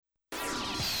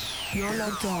You're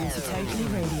logged on to Totally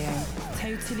Radio.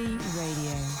 Totally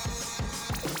Radio.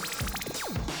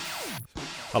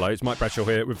 Hello, it's Mike Bradshaw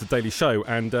here with The Daily Show,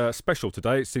 and special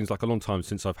today. It seems like a long time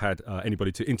since I've had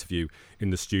anybody to interview in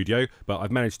the studio, but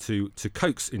I've managed to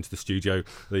coax into the studio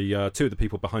the two of the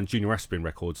people behind Junior Aspirin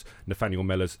Records, Nathaniel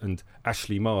Mellors and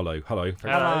Ashley Marlowe. Hello.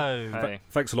 Hello. Hey.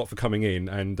 Thanks a lot for coming in.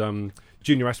 And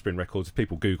Junior Aspirin Records, if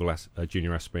people Google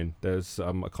Junior Aspirin, there's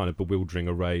a kind of bewildering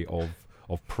array of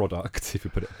product, if you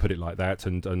put it like that,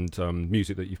 and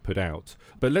music that you've put out.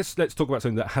 But let's talk about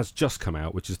something that has just come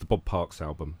out, which is the Bob Parks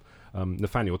album.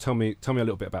 Nathaniel, tell me a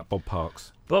little bit about Bob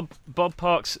Parks. Bob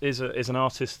Parks is an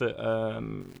artist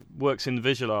that works in the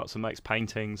visual arts and makes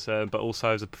paintings, but also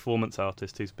as a performance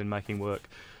artist who's been making work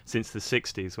since the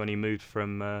 60s when he moved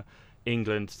from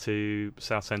England to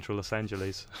South Central Los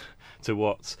Angeles to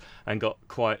Watts, and got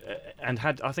quite and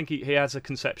had, I think he has a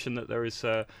conception that there is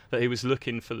that he was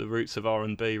looking for the roots of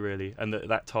R&B really, and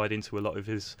that tied into a lot of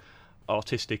his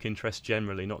artistic interest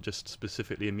generally, not just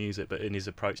specifically in music, but in his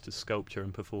approach to sculpture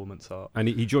and performance art. And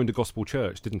he joined a gospel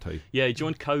church, didn't he? Yeah, he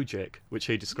joined Kojic, which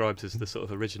he described as the sort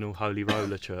of original Holy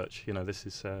Roller church. You know, this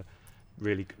is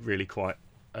really quite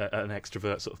an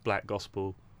extrovert sort of black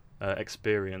gospel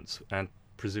experience, and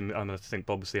I think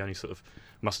Bob was the only sort of,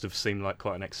 must have seemed like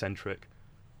quite an eccentric,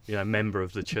 member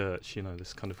of the church.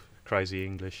 This kind of crazy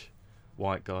English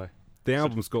white guy. The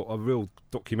album's got a real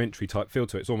documentary type feel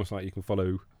to it. It's almost like you can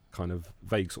follow kind of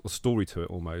vague sort of story to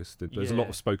it almost. There's a lot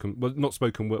of not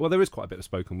spoken word. Well, there is quite a bit of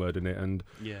spoken word in it, and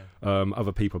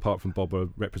other people apart from Bob are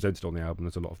represented on the album.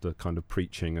 There's a lot of the kind of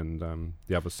preaching, and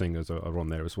the other singers are on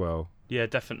there as well. Yeah,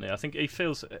 definitely. I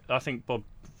think Bob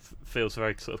feels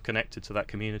very sort of connected to that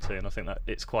community, and I think that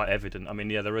it's quite evident. I mean,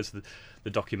 there is the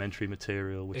documentary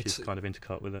material which is kind of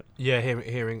intercut with it. Yeah,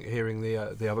 hearing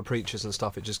the other preachers and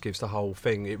stuff, it just gives the whole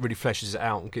thing. It really fleshes it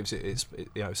out and gives it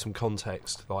some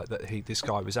context, like that this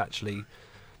guy was actually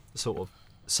sort of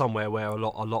somewhere where a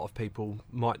lot of people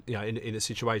might, in a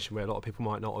situation where a lot of people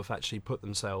might not have actually put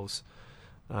themselves.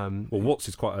 Well, Watts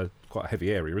is quite a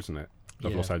heavy area, isn't it,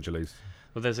 of Los Angeles?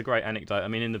 Well, there's a great anecdote. I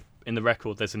mean, in the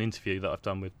record, there's an interview that I've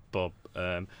done with Bob,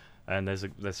 and there's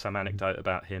some anecdote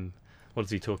about him. What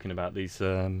is he talking about? These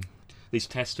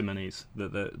testimonies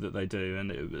that they do,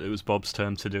 and it was Bob's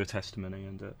turn to do a testimony,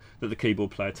 and that the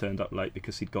keyboard player turned up late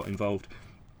because he'd got involved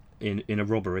in a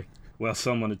robbery. Well,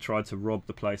 someone had tried to rob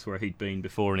the place where he'd been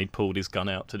before, and he'd pulled his gun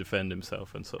out to defend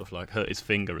himself and sort of like hurt his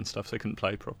finger and stuff, so he couldn't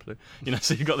play properly.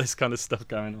 So you've got this kind of stuff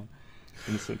going on.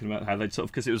 And talking about how they'd sort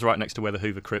of, because it was right next to where the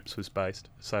Hoover Crips was based,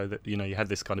 so that you had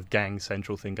this kind of gang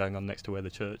central thing going on next to where the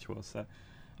church was. So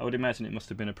I would imagine it must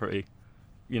have been a pretty,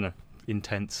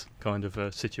 intense kind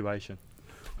of situation.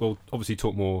 We'll obviously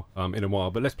talk more in a while,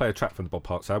 but let's play a track from the Bob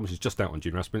Parks album, which is just out on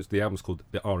Junior Aspirins. The album's called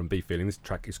The R&B Feeling. This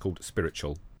track is called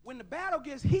Spiritual. When the battle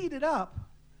gets heated up,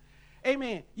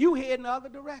 amen, you head in the other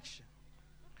direction.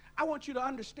 I want you to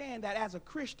understand that as a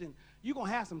Christian, you're going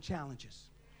to have some challenges.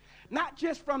 Not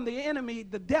just from the enemy,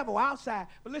 the devil outside,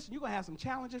 but listen, you're going to have some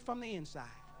challenges from the inside.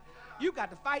 You got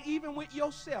to fight even with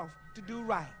yourself to do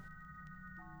right.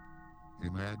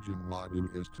 Imagine what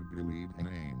it is to believe in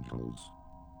angels.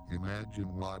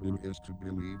 Imagine what it is to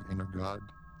believe in a God.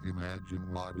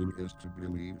 Imagine what it is to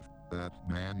believe that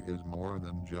man is more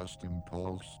than just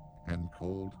impulse and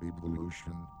cold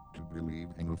evolution, to believe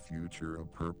in a future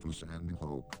of purpose and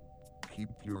hope. Keep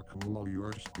your cool,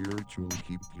 you're spiritual.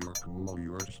 Keep your cool,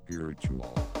 you're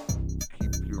spiritual.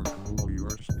 Keep your cool, you're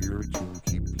spiritual.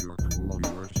 Keep your cool,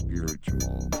 you're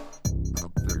spiritual.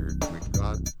 Up there with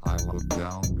God, I look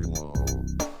down below.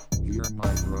 Hear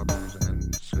my brothers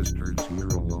and sisters, hear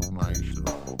alone I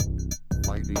show.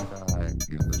 Mighty high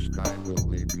in the sky will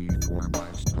they be for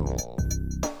my soul.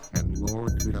 And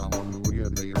Lord, hallelujah,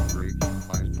 they are breaking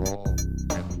my fall.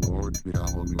 And Lord,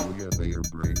 hallelujah, they are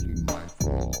breaking my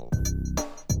fall.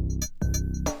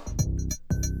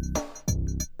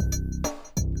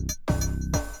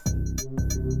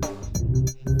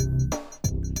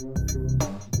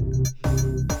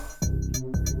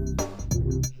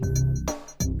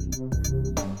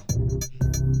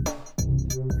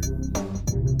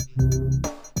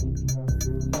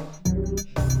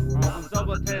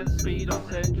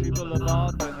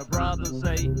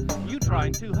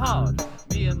 Too hard.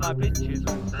 Me and my bitches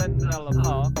with Sentinel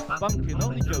Park, bunking,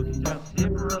 only joking, just here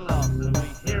for a laugh. So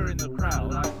we hear in the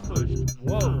crowd, I'm pushed.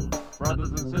 Whoa,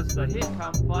 brothers and sisters, here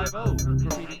come 5-0.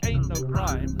 Graffiti ain't no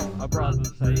crime. Our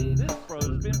brothers say, this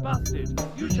bro's been busted.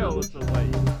 You show us the way.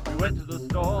 We went to the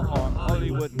store on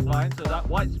Hollywood and Vine, so that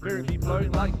white spirit be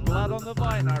flowing like blood on the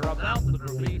vine. I rubbed out the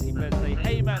graffiti pen, say,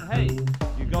 hey man, hey.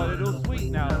 You got it all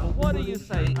sweet now, but what do you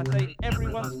say? I say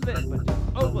everyone's split, but just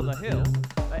over the hill.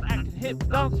 They acting hip,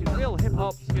 dancing real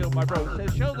hip-hop skill. My bro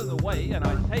says show them the way, and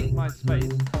I take my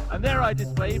space, and there I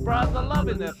display brother love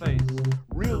in their face.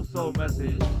 Real soul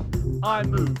message, I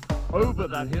move over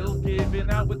that hill, giving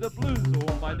out with the blues.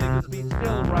 All my niggas be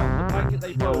still, round the blanket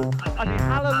they blow. I say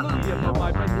hallelujah for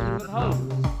my brethren and hoes.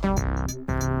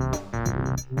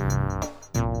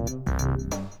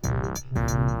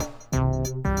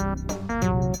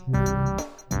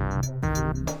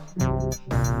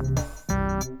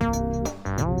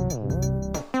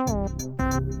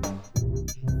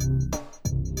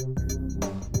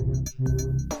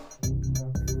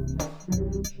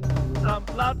 Some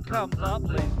blood comes up,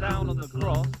 lays down on the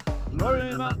cross. Lower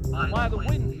him up by the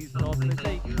wind he's lost. They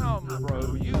say, come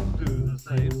bro, you do the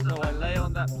same. So I lay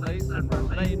on that place and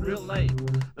remain real lame.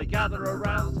 They gather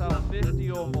around, some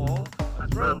 50 or more,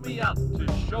 and throw me up to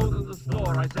show them the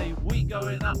score. I say, we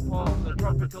going up on the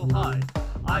tropical high.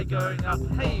 I going up,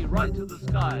 hey, right to the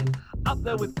sky. Up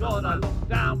there with God, I look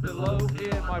down below.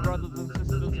 Here, my brothers and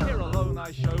sisters, here alone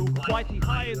I show. Whitey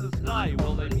high in the sky,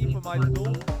 will they be for my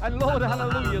soul? And Lord,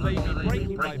 hallelujah, they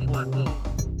be breaking my fall.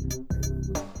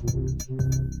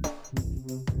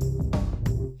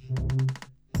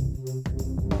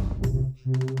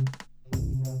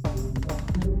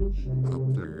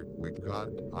 Up there with God,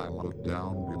 I look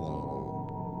down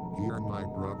below. Here my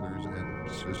brothers and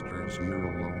sisters, here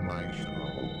alone I show.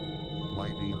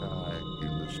 Mighty high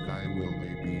in the sky will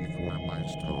they be for my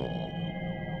stall.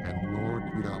 And Lord,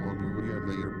 hallelujah,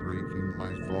 they are breaking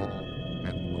my fall.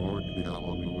 And Lord,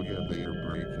 hallelujah, they are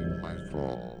breaking my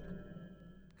fall.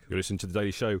 You're listening to The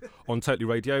Daily Show on Totally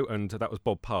Radio, and that was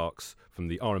Bob Parks from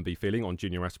the R&B Feeling on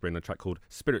Junior Aspirin, a track called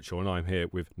Spiritual, and I'm here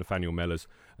with Nathaniel Mellors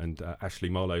and Ashley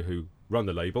Marlowe, who run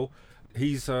the label.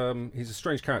 He's a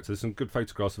strange character. There's some good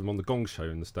photographs of him on The Gong Show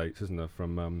in the States, isn't there,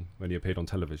 from when he appeared on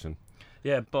television.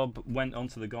 Yeah, Bob went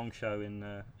onto the Gong Show in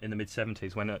the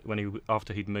mid-70s when he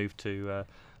after he'd moved to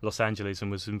Los Angeles and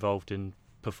was involved in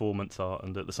performance art,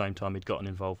 and at the same time he'd gotten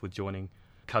involved with joining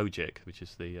Kojic, which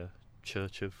is the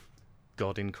Church of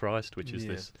God in Christ, which is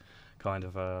this kind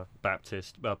of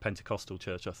Baptist, Pentecostal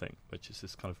church, I think, which is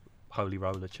this kind of holy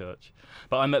roller church.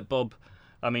 But I met Bob.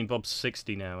 I mean, Bob's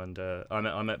 60 now, and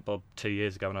I met Bob 2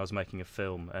 years ago when I was making a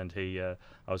film, and I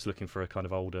was looking for a kind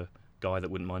of older guy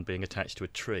that wouldn't mind being attached to a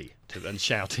tree and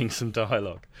shouting some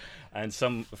dialogue. And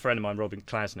a friend of mine, Robin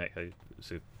Klasnick,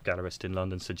 who's a gallerist in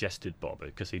London, suggested Bob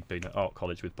because he'd been at art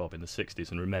college with Bob in the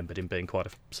 60s and remembered him being quite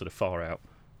a sort of far-out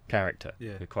character,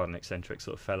 quite an eccentric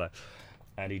sort of fellow.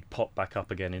 And he'd popped back up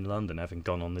again in London, having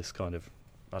gone on this kind of,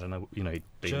 I don't know, he'd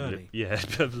been journey. A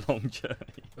long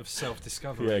journey Of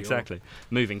self-discovery. Yeah, exactly.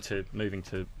 Moving to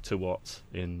Watts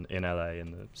in LA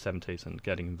in the 70s and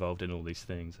getting involved in all these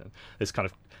things, and this kind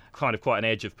of quite an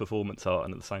edge of performance art,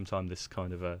 and at the same time this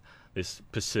kind of this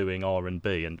pursuing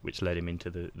R&B, and which led him into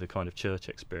the kind of church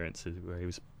experiences where he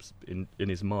was in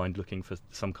his mind looking for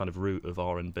some kind of root of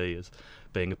R&B as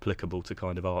being applicable to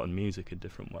kind of art and music in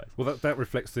different ways. Well, that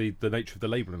reflects the nature of the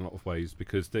label in a lot of ways,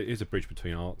 because there is a bridge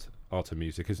between art and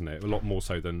music, isn't it? A lot more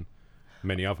so than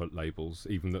many other labels,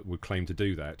 even that would claim to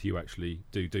do that. You actually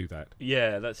do that.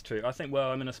 Yeah, that's true. I think,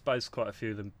 I suppose quite a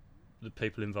few of the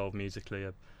people involved musically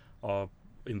are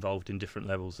involved in different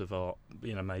levels of art,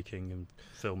 making and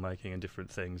filmmaking and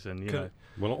different things. And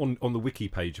well, on the wiki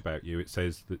page about you, it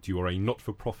says that you are a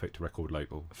not-for-profit record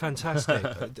label.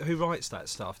 Fantastic. Who writes that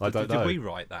stuff? I don't know. Did we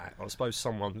write that? I suppose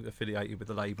someone affiliated with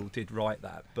the label did write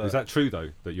that. But is that true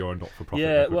though, that you're a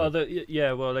not-for-profit?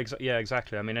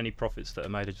 Exactly. I mean, any profits that are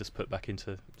made are just put back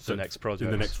into the next project,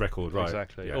 in the next record, right?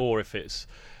 Exactly. Yeah. Or if it's,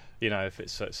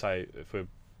 say if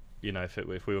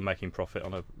we were making profit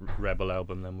on a Rebel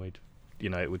album, then we'd.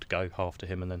 It would go half to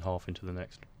him and then half into the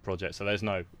next project. So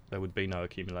there would be no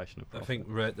accumulation of profit.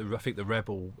 I think the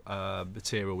Rebel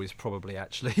material is probably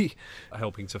actually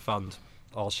helping to fund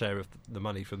our share of the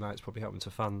money from that. It's probably helping to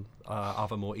fund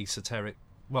other more esoteric.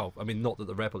 Well, I mean, not that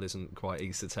the Rebel isn't quite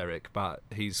esoteric, but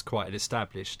he's quite an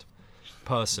established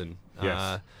person,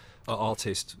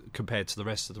 artist compared to the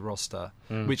rest of the roster,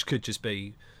 which could just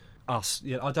be us.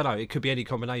 I don't know. It could be any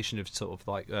combination of sort of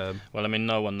like. Well, I mean,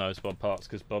 no one knows Bob Parks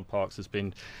because Bob Parks has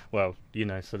been,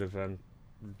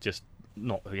 just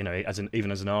not,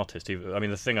 even as an artist. I mean,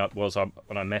 the thing was,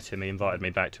 when I met him, he invited me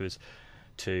back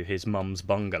to his mum's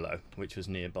bungalow, which was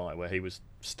nearby, where he was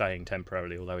staying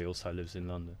temporarily, although he also lives in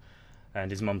London. And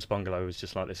his mum's bungalow was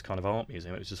just like this kind of art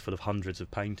museum. It was just full of hundreds of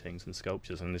paintings and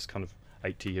sculptures, and this kind of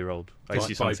 80-year-old,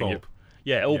 80-something.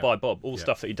 Yeah, all Yeah. by Bob. All Yeah.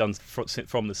 stuff that he'd done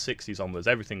from the 60s onwards.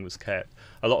 Everything was kept.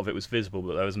 A lot of it was visible,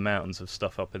 but there was mountains of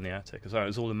stuff up in the attic as well. It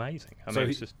was all amazing. I mean, So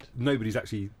it's just... nobody's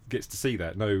actually gets to see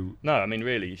that. No. No, I mean,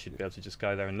 really, you should be able to just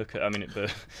go there and look at. I mean,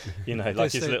 but like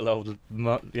There's his the- little old, his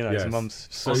Yes. mum's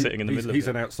So sitting in the middle of it. he's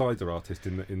an outsider artist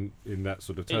in that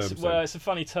sort of term. It's a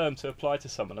funny term to apply to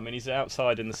someone. I mean, he's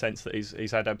outside in the sense that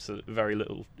he's had very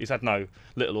little. He's had no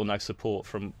little or no support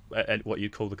from what you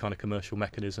call the kind of commercial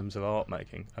mechanisms of art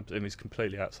making. I mean, he's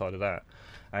completely outside of that.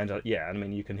 And I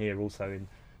mean, you can hear also in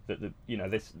that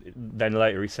this. Then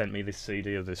later he sent me this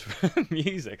CD of this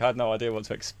music. I had no idea what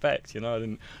to expect. I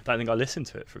don't think I listened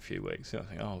to it for a few weeks. I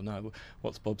think, oh no,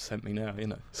 what's Bob sent me now?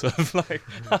 Sort of like,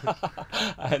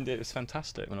 and it was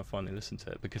fantastic when I finally listened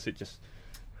to it, because it just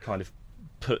kind of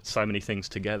put so many things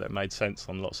together. It made sense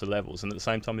on lots of levels, and at the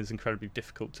same time it's incredibly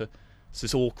difficult to. It's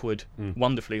this awkward,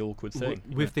 wonderfully awkward thing.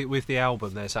 With the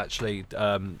album, there's actually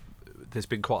there's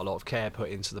been quite a lot of care put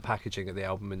into the packaging of the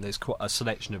album, and there's quite a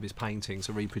selection of his paintings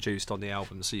are reproduced on the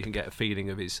album, so you can get a feeling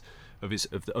of his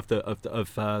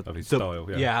style,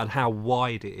 yeah. and how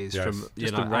wide it is Yes. from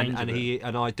Just the range of it.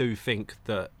 and I do think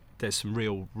that there's some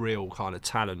real kind of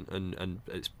talent, and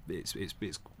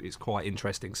it's quite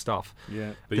interesting stuff.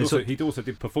 Yeah. But he also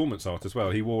did performance art as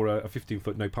well. He wore a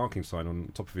 15-foot no parking sign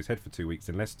on top of his head for 2 weeks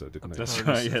in Leicester, didn't he? That's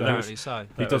right, yeah, Apparently so.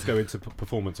 He does go into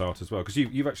performance art as well, because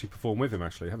you've actually performed with him,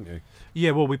 actually, haven't you? Yeah,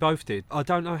 well, we both did. I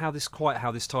don't know how this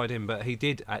tied in, but he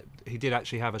did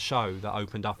actually have a show that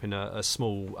opened up in a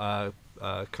small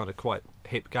kind of quite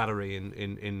hip gallery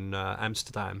in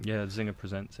Amsterdam. Yeah, Zinger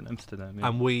Presents in Amsterdam. Yeah.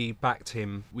 And we backed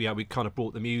him. We kind of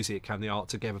brought the music and the art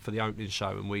together for the opening show,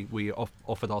 and we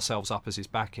offered ourselves up as his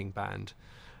backing band,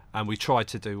 and we tried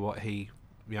to do what he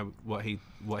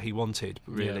wanted,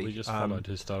 really. Yeah, we just followed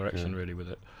his direction really with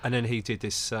it. And then he did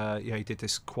this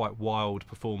quite wild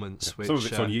performance. Which, Some of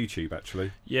it's on YouTube,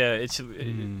 actually. Yeah, it's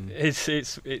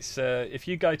if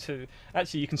you go to,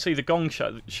 actually you can see the Gong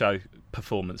Show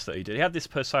performance that he did. He had this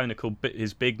persona called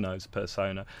his Big Nose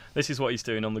persona. This is what he's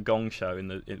doing on the Gong Show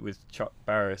with Chuck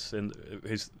Barris, and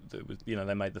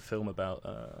they made the film about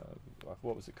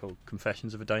what was it called,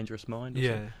 Confessions of a Dangerous Mind.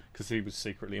 Because he was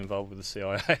secretly involved with the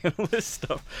CIA and all this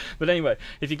stuff. But anyway,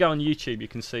 if you go on YouTube, you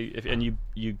can see and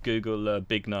you Google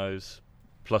Big Nose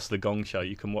plus the Gong Show,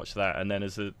 you can watch that, and then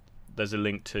there's a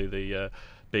link to the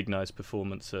Big Nose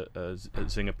performance at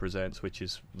Zinger Presents, which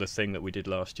is the thing that we did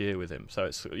last year with him. So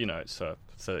it's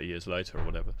 30 years later or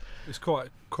whatever. It's quite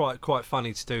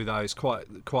funny to do though. It's quite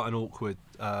an awkward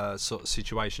sort of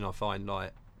situation, I find,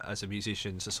 like as a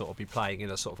musician, to sort of be playing in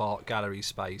a sort of art gallery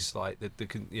space, like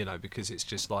because it's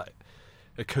just like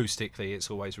acoustically it's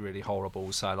always really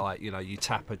horrible. So like you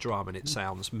tap a drum and it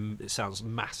sounds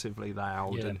massively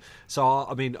loud, and so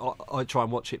I try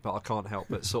and watch it, but I can't help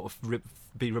but sort of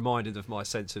be reminded of my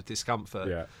sense of discomfort.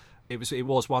 Yeah. It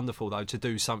was wonderful though to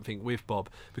do something with Bob,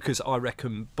 because I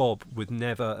reckon Bob would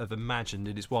never have imagined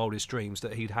in his wildest dreams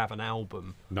that he'd have an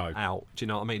album out. Do you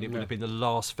know what I mean? It would have been the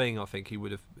last thing I think he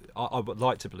would have. I would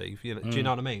like to believe. Do you know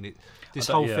what I mean? This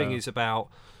whole thing is about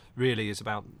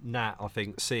Nat. I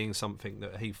think seeing something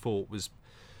that he thought was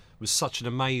such an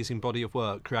amazing body of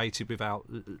work created without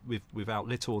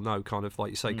little or no kind of,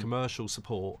 like you say, commercial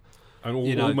support. And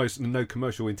almost no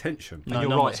commercial intention. And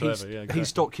you're right.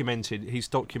 He's documented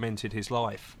his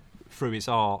life through his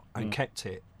art and kept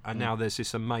it, and now there's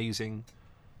this amazing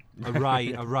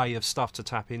array of stuff to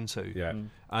tap into. Yeah.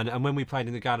 And when we played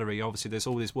in the gallery, obviously there's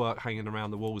all this work hanging around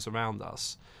the walls around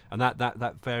us, and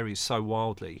that varies so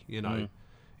wildly,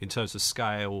 in terms of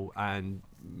scale and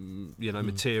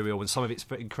material, and some of it's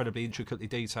incredibly intricately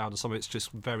detailed, and some of it's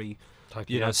just very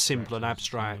simple and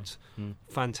abstract.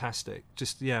 Fantastic,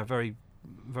 just very,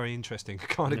 very interesting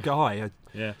kind of guy.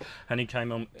 Yeah, and he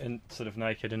came on sort of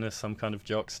naked in some kind of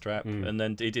jock strap, and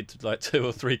then he did like 2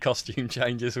 or 3 costume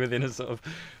changes within a sort of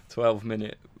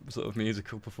 12-minute sort of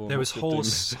musical performance. There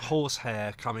was horse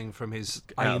hair coming from his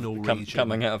anal region,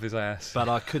 coming out of his ass, but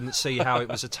I couldn't see how it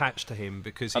was attached to him,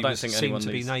 because he seemed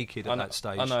to be naked at that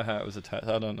stage. I know how it was attached.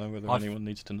 I don't know whether anyone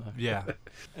needs to know. Yeah.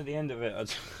 At the end of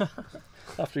it,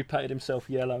 after he painted himself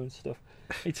yellow and stuff,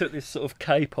 he took this sort of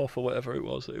cape off or whatever it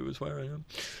was that he was wearing,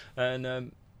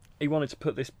 and he wanted to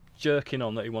put this jerkin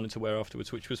on that he wanted to wear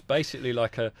afterwards, which was basically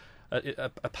like an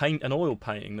oil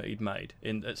painting that he'd made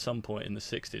at some point in the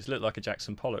 60s. It looked like a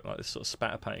Jackson Pollock, like this sort of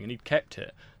spatter painting, and he'd kept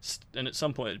it, and at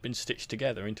some point it had been stitched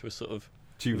together into a sort of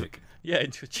tunic. Yeah,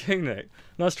 into a tunic.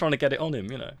 And I was trying to get it on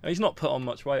him, you know. And he's not put on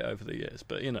much weight over the years,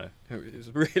 but, you know, it was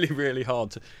really, really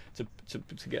hard to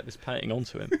get this painting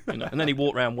onto him, you know. And then he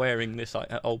walked around wearing this like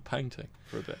old painting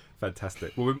for a bit.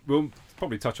 Fantastic. Well, we'll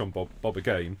probably touch on Bob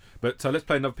again, but let's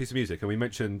play another piece of music. And we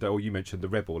mentioned, or you mentioned, the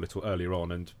Rebel a little earlier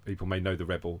on, and people may know the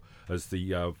Rebel as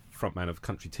the frontman of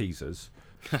Country Teasers,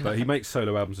 but he makes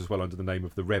solo albums as well under the name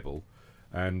of the Rebel.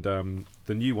 And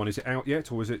the new one, is it out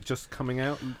yet, or is it just coming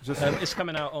out? It's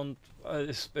coming out on.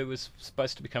 It was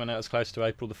supposed to be coming out as close to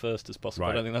April the 1st as possible.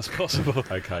 Right. I don't think that's possible.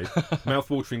 Okay.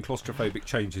 Mouth-watering claustrophobic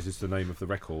changes is the name of the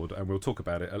record, and we'll talk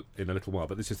about it in a little while.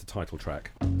 But this is the title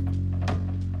track.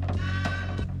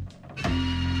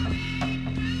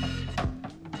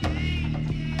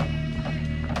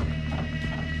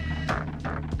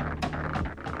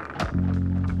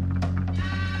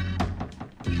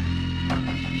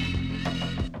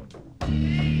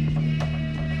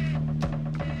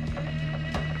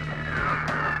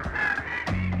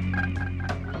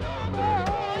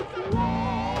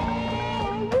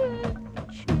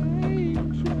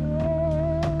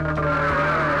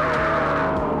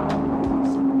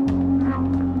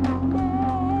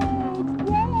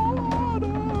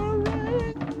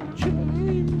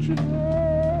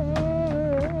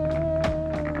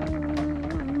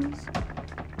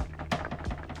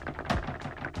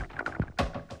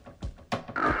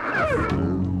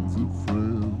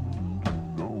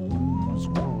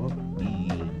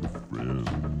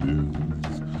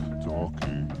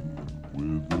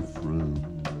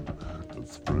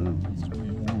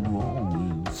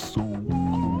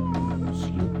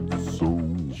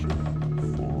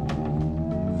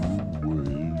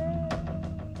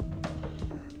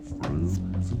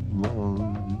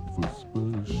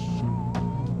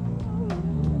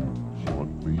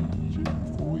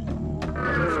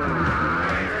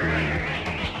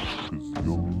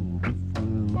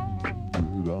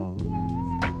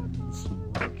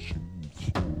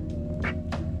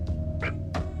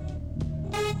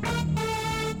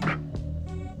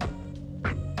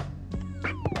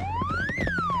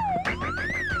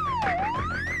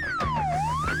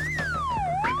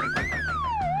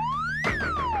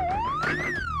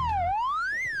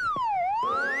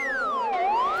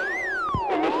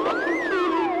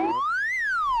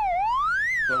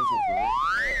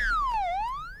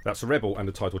 That's a Rebel and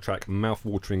the title track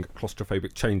Mouth-watering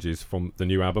claustrophobic changes from the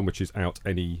new album, which is out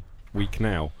any week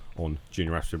now on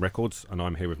Junior Aspirin Records. And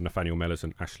I'm here with Nathaniel Mellors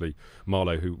and Ashley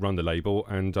Marlowe, who run the label,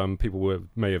 and people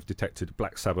may have detected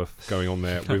Black Sabbath going on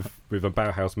there with a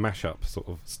Bauhaus mashup sort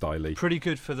of styly. Pretty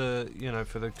good for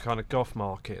the kind of goth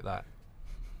market, that,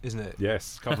 isn't it?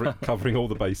 Yes, covering all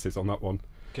the bases on that one.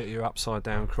 Get your upside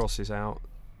down crosses out.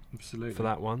 Absolutely. For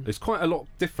that one. It's quite a lot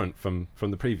different from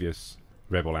the previous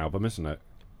Rebel album, isn't it?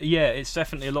 Yeah, it's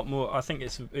definitely a lot more. I think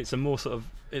it's a more sort of.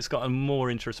 It's got a more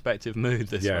introspective mood.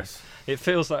 This one. It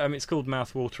feels like it's called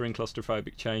Mouth-watering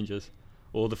claustrophobic changes,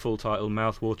 or the full title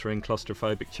Mouth-watering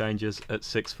claustrophobic changes at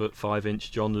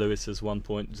 6'5" John Lewis's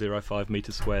 1.05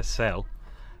 metre square cell.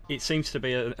 It seems to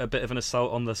be a bit of an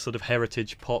assault on the sort of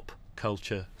heritage pop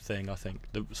culture thing. I think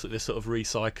this sort of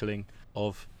recycling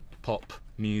of pop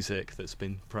music that's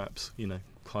been perhaps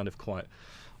kind of quite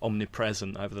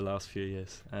omnipresent over the last few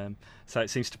years. So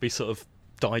it seems to be sort of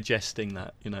digesting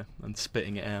that, and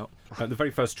spitting it out. The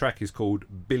very first track is called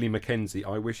Billy Mackenzie.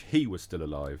 I wish he was still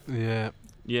alive. Yeah.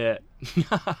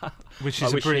 Which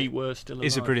is he were still alive.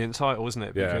 Is a brilliant title, isn't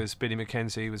it? Yeah. Because Billy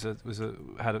Mackenzie was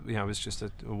just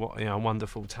a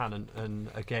wonderful talent, and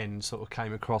again sort of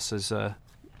came across as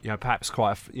perhaps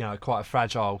quite a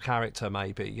fragile character.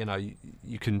 Maybe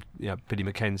you can Billy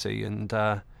Mackenzie, and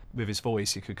with his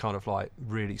voice he could kind of like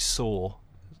really soar,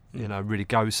 really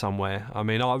go somewhere. I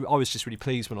mean, I was just really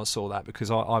pleased when I saw that, because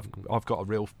I've got a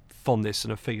real fondness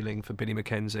and a feeling for Billy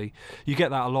Mackenzie. You get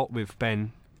that a lot with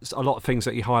Ben. A lot of things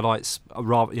that he highlights are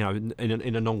rather, in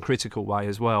a non-critical way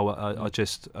as well, are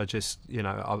just things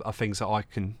that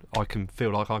I can feel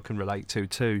like I can relate to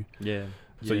too. Yeah.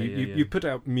 So you put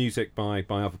out music by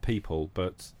other people,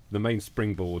 but the main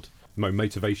springboard,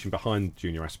 motivation behind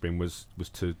Junior Aspirin was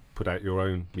to put out your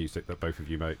own music that both of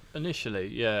you make. Initially,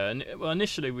 yeah.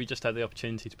 Initially we just had the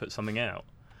opportunity to put something out,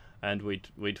 and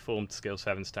we'd formed Skill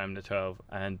 7 Stamina 12,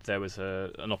 and there was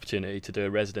an opportunity to do a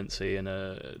residency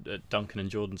at Duncan and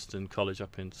Jordanston College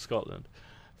up in Scotland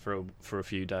for a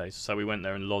few days. So we went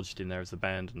there and lodged in there as a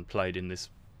band and played in this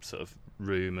sort of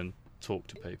room and talked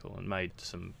to people and made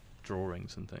some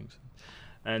drawings and things.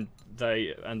 And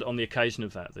on the occasion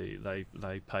of that,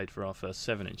 they paid for our first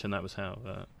 7-inch, and that was how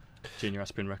Junior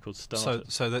Aspirin Records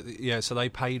started. So they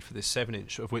paid for this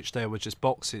 7-inch, of which there were just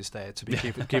boxes there to be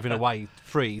given away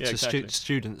free to exactly.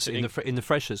 students in the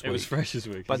Freshers' Week. It was Freshers'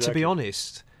 Week. But exactly. to be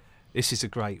honest, this is a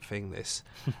great thing. This,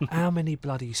 how many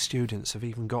bloody students have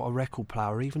even got a record player,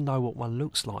 or even know what one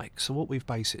looks like? So what we've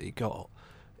basically got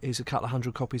is a couple of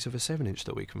 100 copies of a 7-inch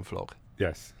that we can flog.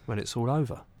 Yes. When it's all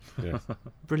over. Yes.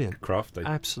 Brilliant. Crafty.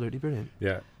 Absolutely brilliant.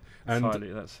 Yeah. And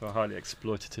that's a highly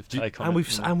exploitative take on and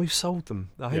it. we've sold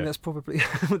them. I think Yeah. that's probably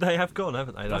they have gone,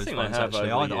 haven't they? Those I think ones, they have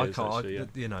actually. over the I years, can't. actually, yeah.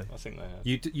 You know. I think they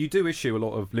have. you do issue a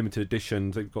lot of limited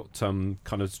editions. They've got kind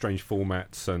of strange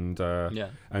formats, and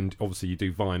obviously you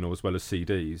do vinyl as well as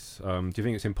CDs. Do you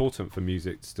think it's important for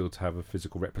music still to have a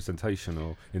physical representation,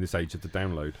 or in this age of the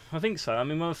download? I think so. I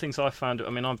mean, one of the things I found. I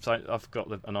mean, I've got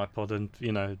an iPod,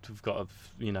 and I've got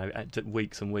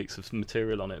weeks and weeks of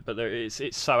material on it. But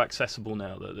it's so accessible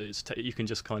now that you can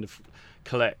just kind of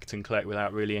collect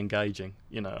without really engaging.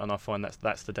 And I find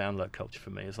that's the download culture for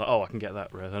me. It's like, I can get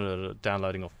that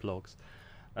downloading off blogs.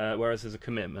 Whereas there's a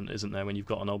commitment, isn't there, when you've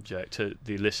got an object to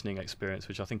the listening experience,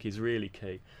 which I think is really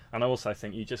key. And I also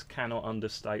think you just cannot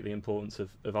understate the importance of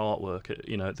artwork,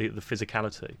 the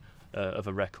physicality of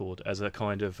a record as a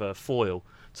kind of foil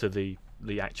to the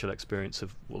actual experience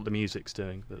of what the music's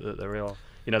doing. There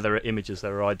are images,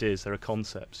 there are ideas, there are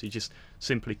concepts. You just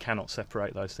simply cannot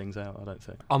separate those things out, I don't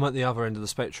think. I'm at the other end of the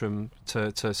spectrum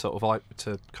to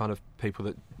kind of people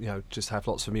that just have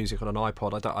lots of music on an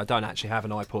iPod. I don't actually have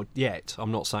an iPod yet.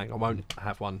 I'm not saying I won't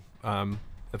have one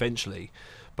eventually,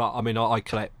 but I mean I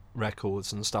collect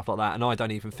records and stuff like that, and I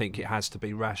don't even think it has to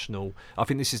be rational. I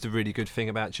think this is the really good thing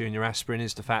about Junior Aspirin,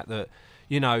 is the fact that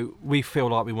we feel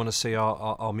like we want to see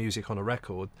our music on a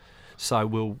record, so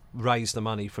we'll raise the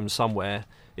money from somewhere.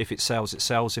 If it sells, it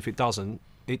sells. If it doesn't,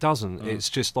 it doesn't. It's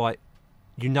just like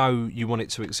you want it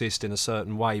to exist in a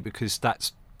certain way, because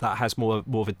that has more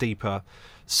of a deeper,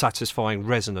 satisfying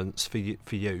resonance for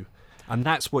you, and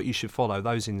that's what you should follow,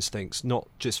 those instincts, not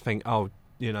just think,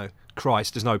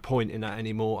 Christ, there's no point in that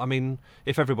anymore. I mean,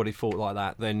 if everybody thought like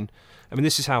that, then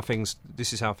this is how things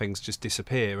just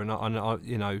disappear. And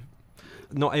I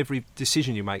not every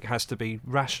decision you make has to be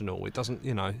rational. It doesn't,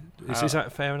 Is that a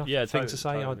fair enough thing to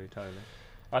say? Totally.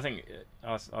 I think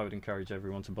I would encourage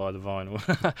everyone to buy the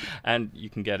vinyl, and you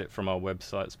can get it from our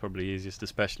website. It's probably easiest,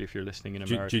 especially if you're listening in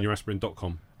America.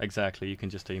 JuniorAspirin.com. Exactly. You can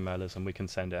just email us and we can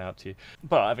send it out to you.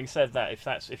 But having said that,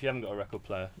 if you haven't got a record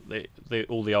player,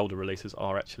 all the older releases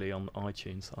are actually on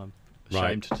iTunes. I'm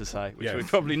ashamed to say, which we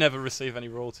probably never receive any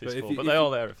royalties for, but they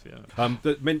are there if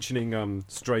you. Mentioning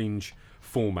strange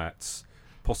formats,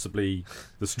 possibly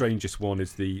the strangest one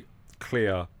is the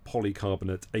clear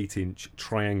polycarbonate 8-inch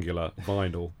triangular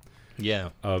vinyl. Yeah.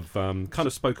 Of kind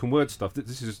of spoken word stuff.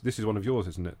 This is one of yours,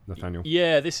 isn't it, Nathaniel?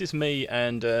 Yeah, this is me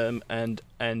and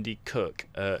Andy Cook,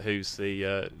 who's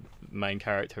the main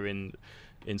character in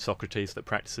Socrates that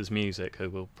practices music,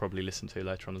 who we'll probably listen to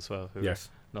later on as well. Yes.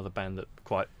 Another band that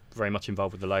quite very much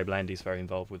involved with the label. Andy's very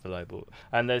involved with the label.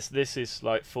 And there's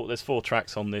 4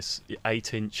 tracks on this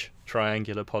 8-inch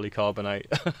triangular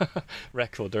polycarbonate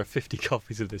record. There are 50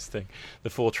 copies of this thing. The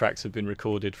 4 tracks have been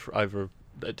recorded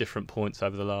at different points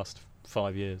over the last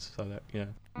 5 years. So that, yeah.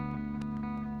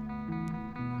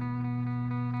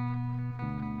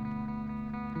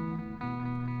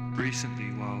 Recently,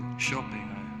 while shopping,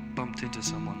 I bumped into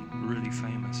someone really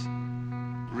famous.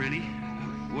 Really?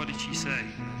 What did she say?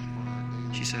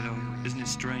 She said, "Oh, isn't it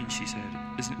strange?" She said,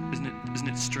 "Isn't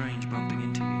it strange bumping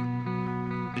into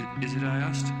you?" Is it? I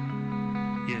asked.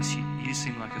 Yes, you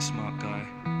seem like a smart guy.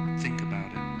 Think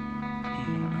about it.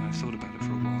 I thought about it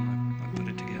for a while. And I put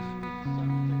it together.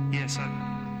 Yes,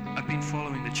 I've been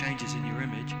following the changes in your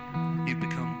image. You've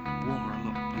become warmer, a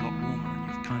lot warmer, and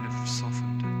you've kind of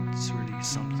softened. It's really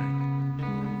something.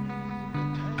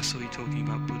 I saw you talking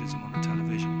about Buddhism on the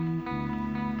television.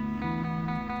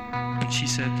 And she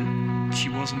said that she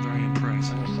wasn't very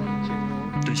impressed.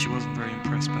 That she wasn't very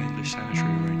impressed by English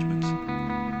sanitary arrangements,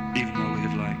 even though we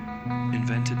had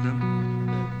invented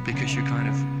them, because you're kind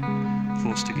of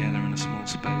forced together in a small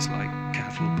space like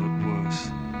cattle, but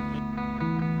worse.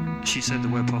 She said that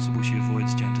where possible she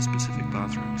avoids gender-specific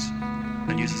bathrooms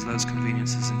and uses those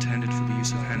conveniences intended for the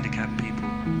use of handicapped people,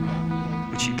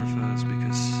 which she prefers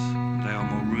because they are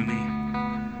more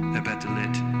roomy, they're better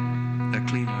lit, they're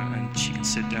cleaner, and she can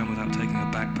sit down without taking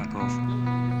her backpack off.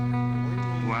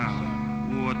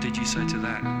 Wow, what did you say to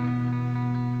that?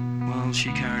 Well,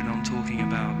 she carried on talking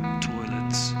about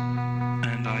toilets,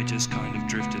 and I just kind of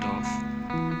drifted off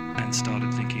and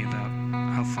started thinking about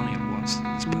how funny it was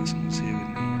that this person was here with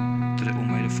me, and that it all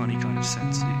made a funny kind of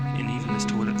sense. And even this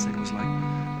toilet thing was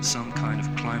like some kind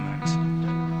of climax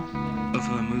of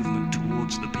her movement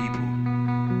towards the people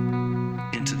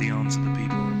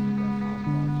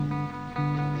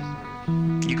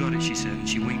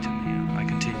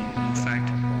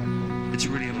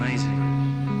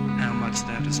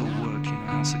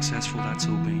how successful that's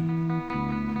all been.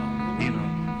 You know,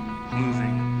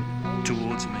 moving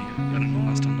towards me at an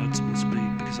almost unnoticeable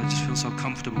speed because I just feel so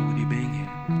comfortable with you being here.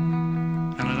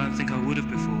 And I don't think I would have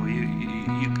before.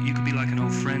 You could be like an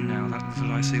old friend now that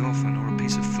I see often, or a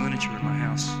piece of furniture in my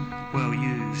house, well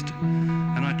used.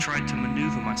 And I tried to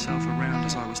maneuver myself around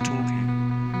as I was talking,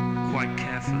 quite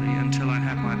carefully, until I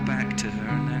had my back to her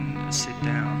and then sit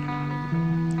down.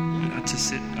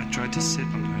 I tried to sit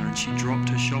on her and she dropped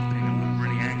her shopping and looked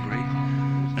really angry.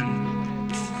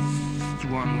 And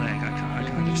one leg, I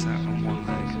kind of sat on one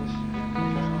leg.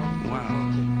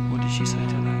 Wow, what did she say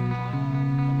to that?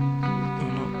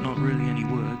 Well, not really any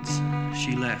words.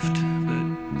 She left, but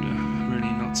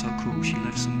really not so cool. She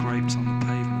left some grapes on the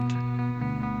pavement.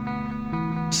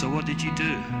 So what did you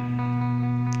do?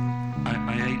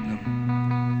 I ate them.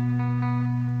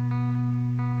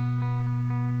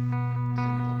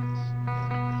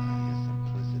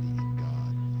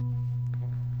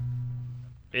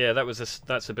 Yeah,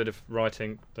 that's a bit of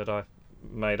writing that I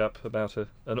made up about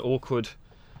an awkward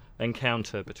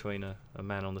encounter between a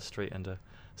man on the street and a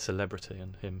celebrity,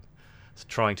 and him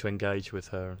trying to engage with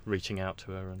her, reaching out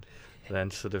to her, and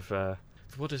then sort of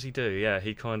what does he do? Yeah,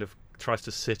 he kind of tries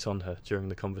to sit on her during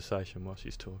the conversation while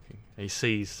she's talking. He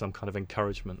sees some kind of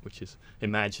encouragement which is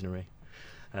imaginary,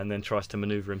 and then tries to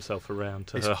manoeuvre himself around.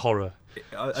 To her horror,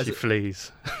 she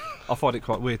flees. I find it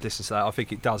quite weird listening to that. I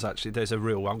think it does actually. There's a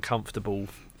real uncomfortable.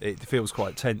 It feels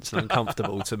quite tense and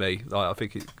uncomfortable to me. Like, I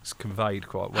think it's conveyed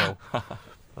quite well.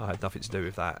 I had nothing to do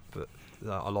with that, but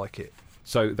I like it.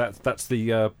 So that's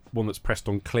the one that's pressed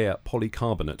on clear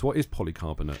polycarbonate. What is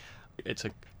polycarbonate? It's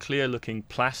a clear-looking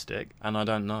plastic, and I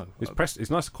don't know. It's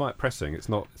nice, quiet pressing. It's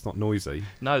not noisy.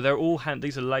 No, they're all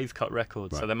these are lathe-cut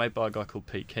records. Right. So they're made by a guy called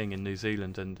Pete King in New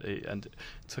Zealand, and it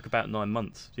took about 9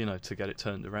 months, to get it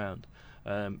turned around.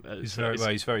 He's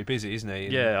very busy, isn't he?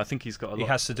 Yeah, I think he's got a lot. He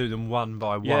has to do them one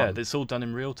by one. Yeah, it's all done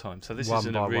in real time. So this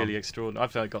isn't a really one. extraordinary.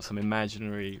 I've got some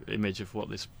imaginary image of what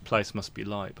this place must be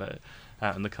like, but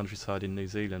out in the countryside in New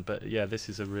Zealand. But yeah, this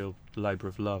is a real labour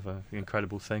of love, an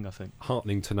incredible thing, I think.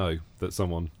 Heartening to know that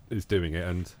someone is doing it,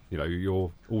 and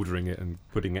you're ordering it and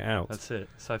putting it out. That's it.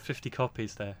 So 50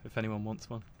 copies there. If anyone wants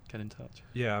one, get in touch.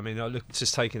 Yeah, I mean, look,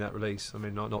 just taking that release. I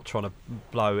mean, not trying to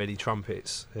blow any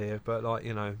trumpets here, but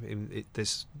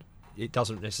it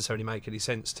doesn't necessarily make any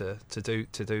sense to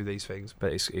do these things.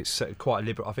 But it's quite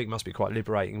I think it must be quite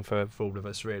liberating for all of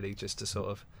us, really, just to sort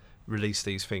of release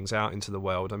these things out into the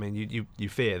world. I mean, you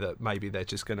fear that maybe they're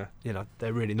just gonna,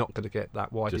 they're really not going to get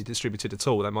that widely distributed at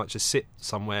all. They might just sit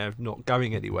somewhere, not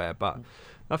going anywhere. But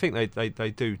I think they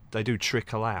do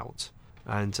trickle out.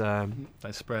 And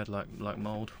they spread like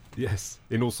mould. Yes,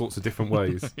 in all sorts of different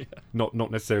ways. Yeah. Not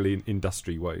necessarily in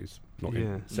industry ways, not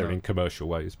necessarily in commercial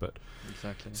ways, but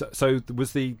exactly. So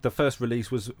was the first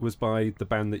release was by the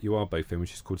band that you are both in,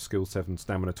 which is called Skill 7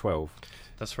 Stamina 12.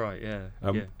 That's right. Yeah.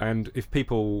 And if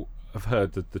people have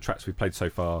heard the tracks we've played so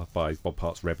far by Bob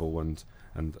Parts Rebel and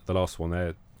the last one,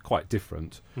 they're quite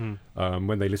different.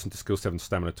 When they listen to Skill 7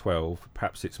 Stamina 12,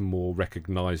 perhaps it's more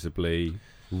recognisably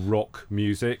rock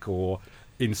music, or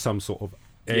in some sort of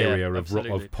area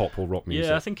of pop or rock music.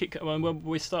 Yeah, I think when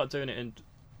we started doing it in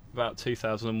about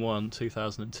 2001,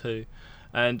 2002,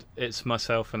 and it's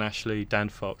myself and Ashley, Dan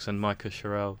Fox and Micah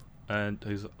Sherrill, and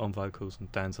who's on vocals,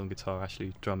 and Dan's on guitar,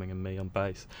 Ashley drumming, and me on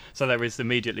bass. So there is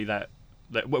immediately that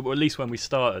well, at least when we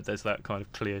started, there's that kind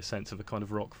of clear sense of a kind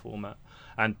of rock format,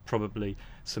 and probably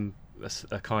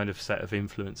a kind of set of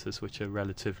influences which are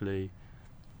relatively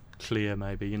clear,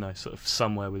 maybe, sort of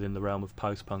somewhere within the realm of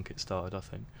post-punk it started, I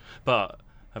think. But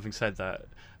having said that,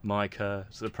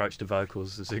 Micah's approach to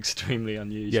vocals is extremely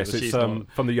unusual. Yes, it's from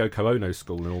the Yoko Ono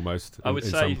school, and almost I would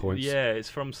in say, some points. Yeah, it's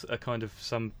from a kind of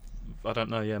I don't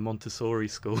know, Montessori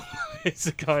school. It's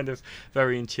a kind of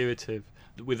very intuitive,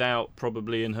 without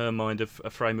probably in her mind a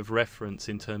frame of reference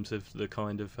in terms of the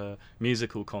kind of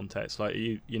musical context. Like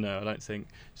I don't think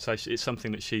so. It's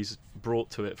something that she's brought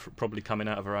to it, probably coming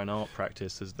out of her own art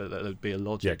practice. That would be a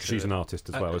logic. Yeah, because she's an artist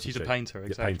as well. Isn't she's she? a painter,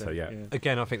 exactly. Painter, yeah.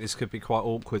 Again, I think this could be quite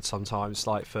awkward sometimes,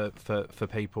 like for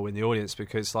people in the audience,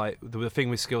 because like the thing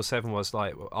with Skill 7 was,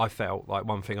 like, I felt like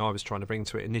one thing I was trying to bring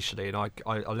to it initially, and I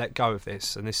let go of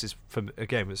this, and this is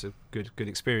was a good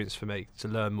experience for me to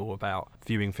learn more about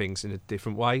viewing things in a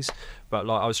different ways. But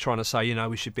like I was trying to say,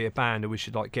 we should be a band, and we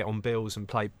should like get on bills and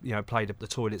play the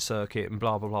toilet circuit and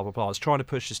blah blah blah blah blah. I was trying to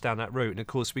push us down that route, and of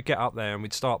course we'd get up there and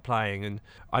we'd start playing, and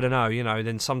I don't know,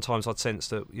 then sometimes I'd sense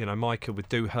that Micah would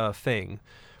do her thing,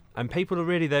 and people are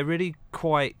really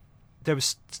quite, there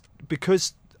was,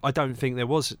 because I don't think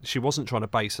she wasn't trying to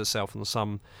base herself on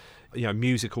some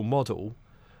musical model.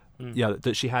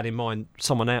 that she had in mind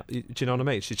someone out. Do you know what I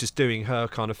mean? She's just doing her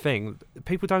kind of thing.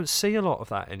 People don't see a lot of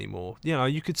that anymore. You know,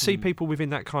 you could see people within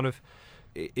that kind of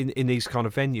in these kind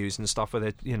of venues and stuff where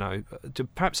they're, you know,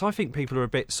 perhaps I think people are a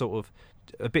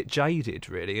bit jaded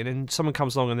really, and then someone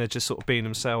comes along and they're just sort of being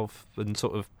themselves and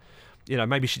sort of, you know,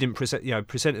 maybe she didn't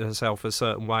presented herself a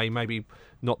certain way, maybe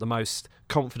not the most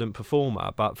confident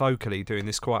performer, but vocally doing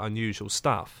this quite unusual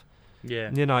stuff.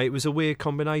 Yeah, you know, it was a weird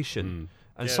combination.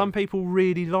 And some people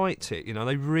really liked it, you know,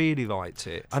 they really liked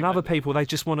it. And other people, they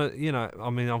just want to, you know, I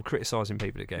mean, I'm criticising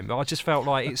people again, but I just felt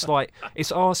like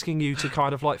it's asking you to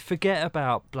kind of like forget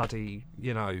about bloody,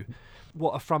 you know,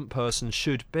 what a front person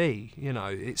should be. You know,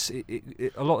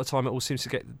 a lot of the time it all seems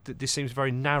to this seems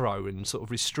very narrow and sort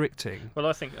of restricting. Well,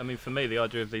 I mean, for me, the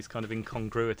idea of these kind of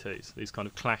incongruities, these kind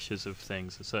of clashes of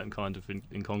things, a certain kind of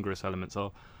incongruous elements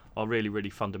are really,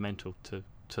 really fundamental to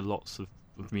lots of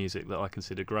music that I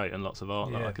consider great and lots of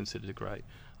art that I consider great.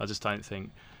 I just don't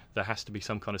think there has to be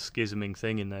some kind of schisming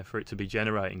thing in there for it to be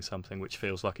generating something which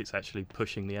feels like it's actually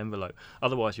pushing the envelope.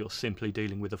 Otherwise you're simply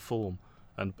dealing with a form,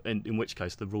 and in which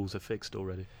case the rules are fixed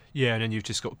already. Yeah, and then you've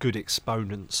just got good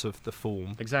exponents of the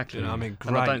form. Exactly. You know, I mean, great.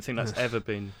 And I don't think that's ever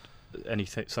been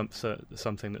anything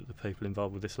something that the people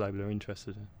involved with this label are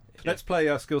interested in. Let's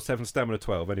play Skill 7 Stamina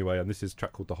 12 anyway, and this is a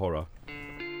track called The Horror.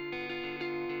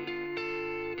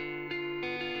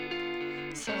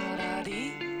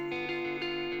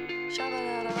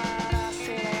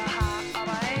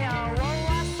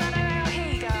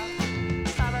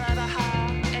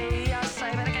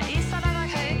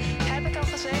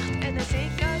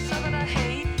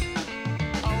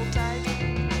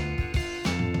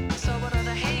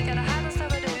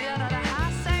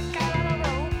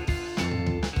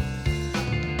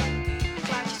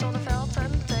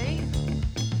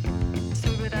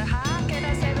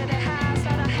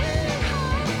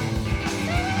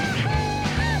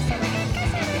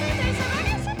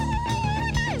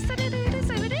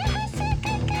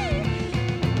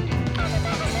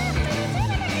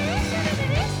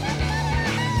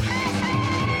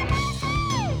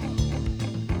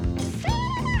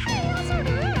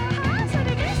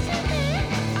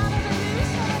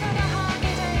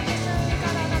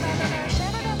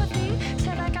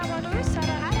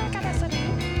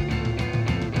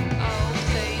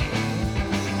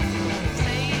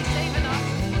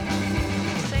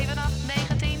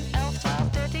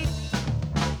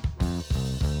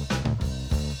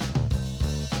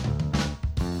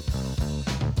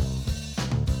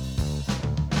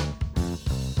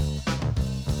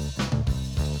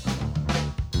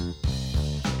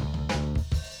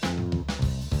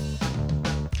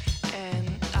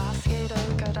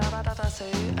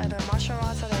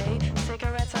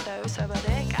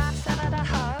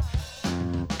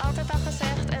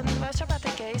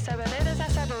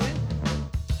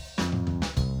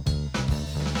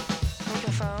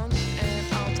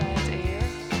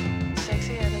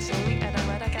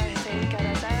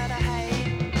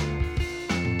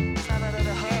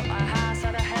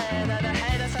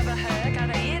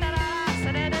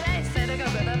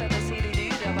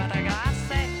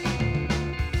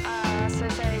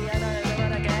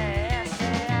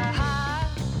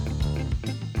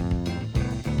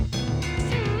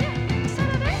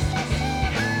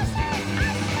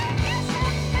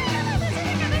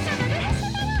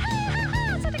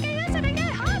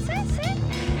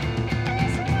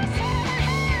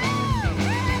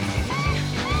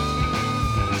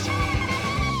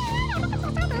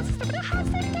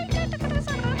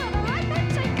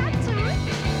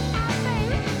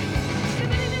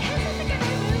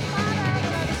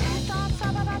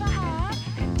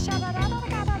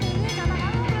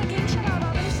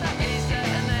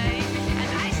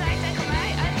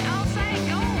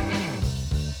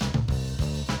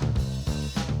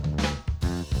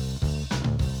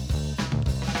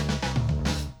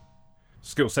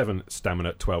 Skill 7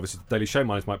 Stamina 12. This is the Daily Show.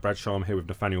 My name is Mike Bradshaw. I'm here with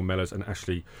Nathaniel Mellors and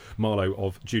Ashley Marlowe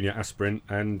of Junior Aspirin.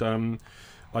 And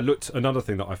I looked, another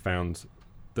thing that I found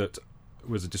that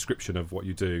was a description of what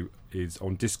you do is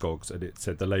on Discogs, and it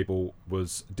said the label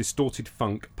was distorted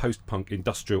funk, post-punk,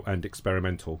 industrial and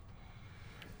experimental.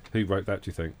 Who wrote that, do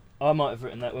you think? I might have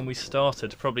written that when we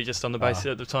started, probably just on the basis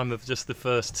at the time of just the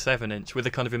first 7-inch, with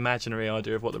a kind of imaginary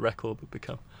idea of what the record would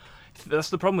become. That's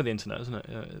the problem with the internet, isn't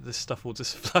it? This stuff all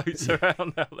just floats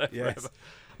around out there forever.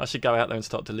 I should go out there and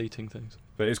start deleting things.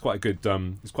 But it's quite a good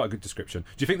description.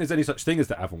 Do you think there's any such thing as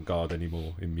the avant-garde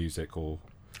anymore in music, or?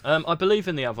 I believe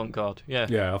in the avant-garde. Yeah.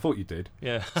 Yeah, I thought you did.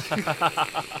 Yeah.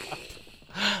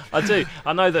 I do.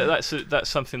 I know that that's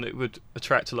something that would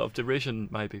attract a lot of derision,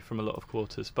 maybe from a lot of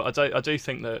quarters. But I do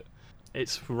think that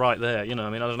it's right there. You know, I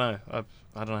mean, I don't know.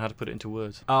 I don't know how to put it into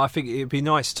words. I think it'd be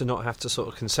nice to not have to sort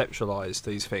of conceptualise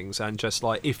these things, and just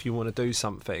like if you want to do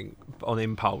something on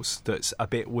impulse that's a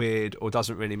bit weird or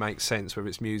doesn't really make sense, whether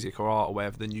it's music or art or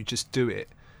whatever, then you just do it.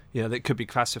 You know, that could be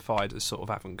classified as sort of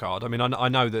avant-garde. I mean, I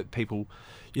know that people,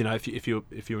 you know, if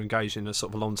you're engaged in a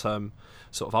sort of a long-term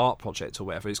sort of art project or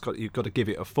whatever, you've got to give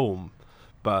it a form.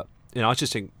 But you know, I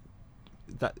just think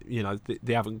that, you know,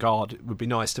 the avant-garde would be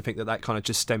nice to think that kind of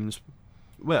just stems.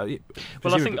 Well,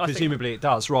 presumably it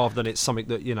does, rather than it's something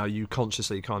that, you know, you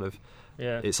consciously kind of.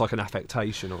 Yeah. It's like an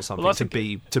affectation or something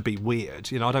to be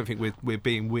weird. You know, I don't think we're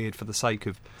being weird for the sake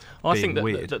of being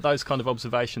weird. I think that those kind of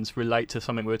observations relate to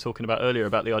something we were talking about earlier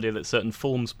about the idea that certain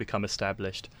forms become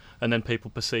established, and then people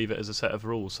perceive it as a set of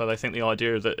rules. So they think the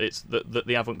idea that it's that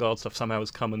the avant-garde stuff somehow has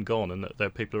come and gone, and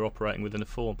that people are operating within a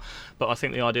form. But I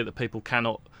think the idea that people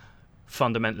cannot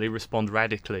fundamentally respond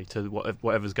radically to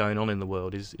whatever's going on in the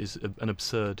world is an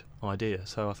absurd idea.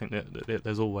 So I think that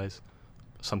there's always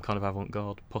some kind of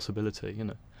avant-garde possibility, you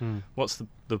know. What's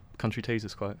the Country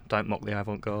Teasers quote? Don't mock the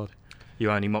avant-garde.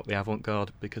 You only mock the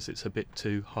avant-garde because it's a bit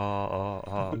too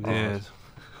hard. Yeah.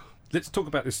 Let's talk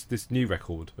about this new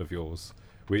record of yours,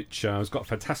 which has got a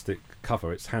fantastic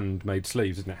cover. It's handmade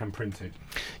sleeves, isn't it? Hand printed.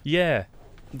 Yeah.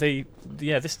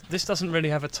 This doesn't really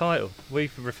have a title. We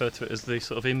refer to it as the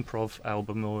sort of improv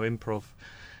album or improv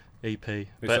EP.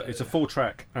 It's a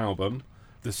 4-track album.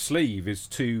 The sleeve is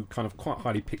 2 kind of quite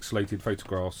highly pixelated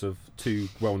photographs of 2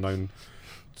 well-known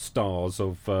stars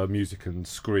of music and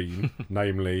screen,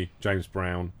 namely James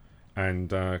Brown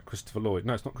and Christopher Lloyd.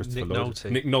 No, it's not Christopher Lloyd.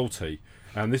 Nick Nolte.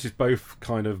 And this is both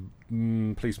kind of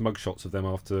police mugshots of them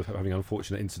after having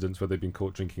unfortunate incidents where they've been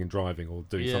caught drinking and driving, or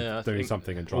doing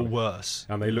something and driving. Or worse.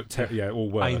 And they look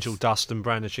all worse. Angel dust and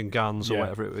brandishing guns or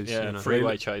whatever it was. Yeah, you know.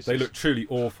 freeway chases. They look truly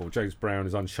awful. James Brown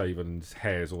is unshaven and his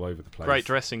hair's all over the place. Great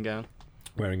dressing gown.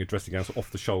 Wearing a dressing gown, so off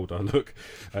the shoulder look,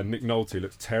 and Nick Nolte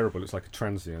looks terrible. Looks like a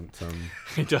transient.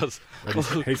 He does.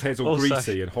 His hair's all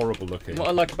greasy and horrible looking. What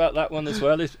I like about that one as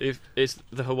well is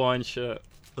the Hawaiian shirt.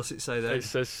 What's it say there? It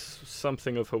says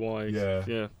something of Hawaii.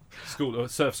 Yeah.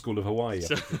 Surf School of Hawaii.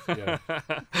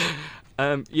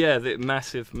 The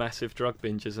massive drug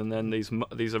binges, and then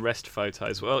these arrest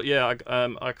photos. Well, yeah,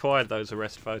 I acquired those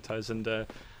arrest photos and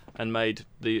made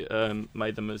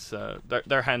them as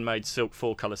they're handmade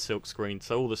 4-colour silk screen.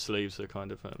 So all the sleeves are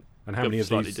kind of. And how many of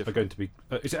these different. are going to be?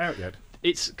 Is it out yet?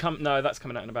 That's coming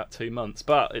out in about 2 months,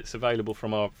 but it's available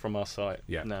from our site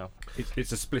now.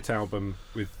 It's a split album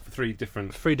with 3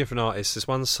 different artists.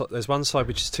 There's one side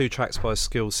which is 2 tracks by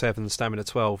Skill 7, Stamina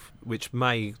 12, which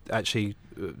may actually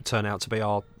turn out to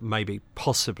be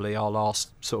possibly our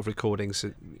last sort of recordings.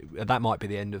 That might be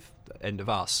the end of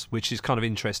us, which is kind of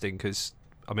interesting because.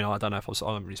 I mean, I don't know if I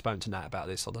haven't really spoken to Nat about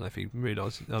this. I don't know if he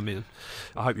realised. I mean,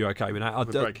 I hope you're okay with that.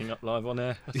 We're breaking up live on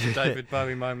air. That's a David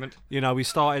Bowie moment. You know,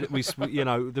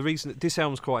 the reason this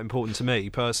album's quite important to me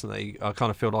personally. I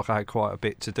kind of feel like I had quite a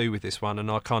bit to do with this one, and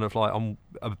I kind of like I'm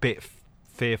a bit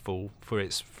fearful for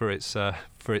its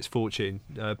fortune.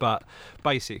 But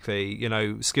basically, you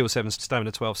know, Skill 7,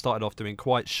 Stamina 12 started off doing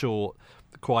quite short,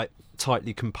 quite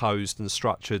tightly composed and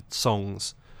structured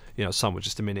songs. You know, some were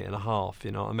just a minute and a half.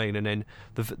 You know what I mean? And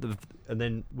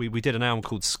then we did an album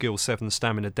called Skill 7,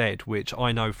 Stamina Dead, which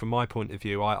I know from my point of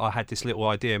view, I had this little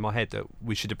idea in my head that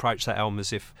we should approach that album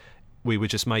as if we were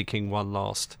just making one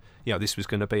last. You know, this was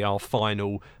going to be our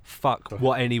final. Fuck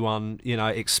what anyone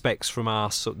expects from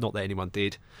us. Not that anyone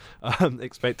did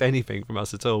expect anything from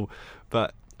us at all,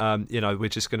 but. We're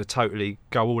just going to totally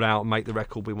go all out and make the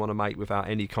record we want to make without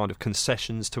any kind of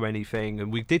concessions to anything,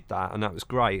 and we did that, and that was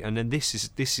great. And then this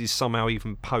is somehow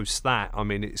even post that. I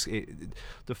mean,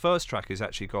 the first track has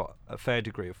actually got a fair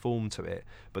degree of form to it,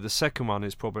 but the second one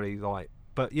is probably like.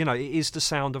 But you know, it is the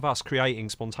sound of us creating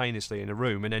spontaneously in a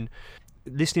room, and then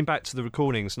listening back to the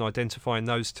recordings and identifying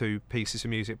those 2 pieces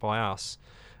of music by us,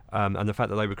 and the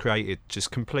fact that they were created just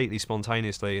completely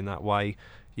spontaneously in that way.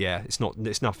 Yeah, it's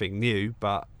nothing new,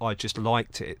 but I just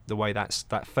liked it the way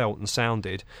that felt and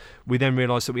sounded. We then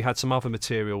realised that we had some other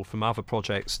material from other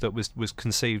projects that was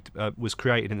conceived, was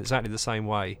created in exactly the same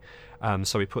way.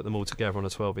 So we put them all together on a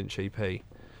 12-inch EP.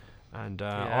 And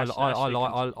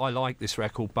I like this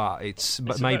record, but it's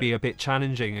maybe a bit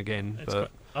challenging again.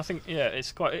 But I think it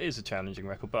is a challenging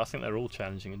record, but I think they're all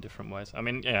challenging in different ways. I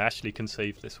mean, Ashley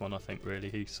conceived this one. I think really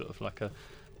he sort of like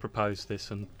proposed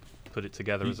this and put it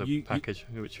together as a package,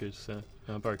 which is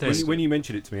very cool. When you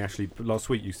mentioned it to me, Ashley, last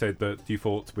week, you said that you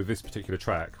thought with this particular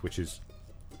track, which is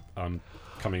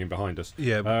coming in behind us,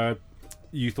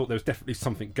 you thought there was definitely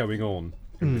something going on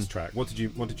in this track. What did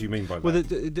you mean by that? Well,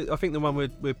 I think the one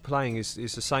we're playing is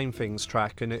the Same Things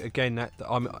track, and again, that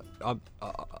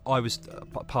I was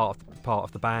part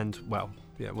of the band. Well,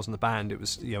 yeah, it wasn't the band. It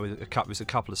was it was a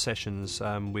couple of sessions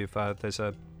with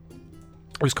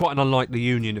it was quite an unlikely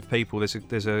union of people.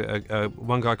 There's a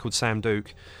one guy called Sam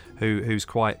Duke, who's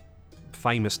quite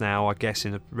famous now, I guess,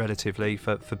 relatively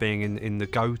for being in the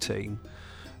Go team.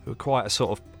 Quite a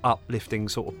sort of uplifting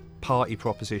sort of party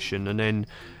proposition, and then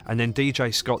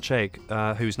DJ Scotch Egg,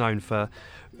 who's known for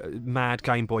mad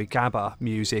Game Boy Gabba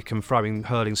music and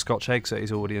hurling Scotch eggs at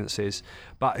his audiences,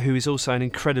 but who is also an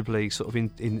incredibly sort of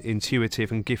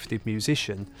intuitive and gifted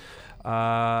musician.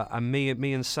 And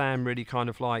me and Sam really kind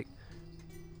of like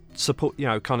support,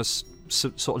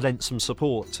 sort of lent some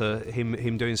support to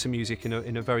him doing some music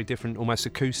in a very different, almost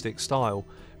acoustic style,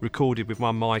 recorded with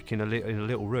one mic in a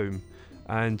little room.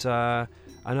 And I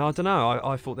don't know,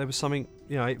 I thought there was something,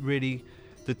 it really,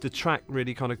 the track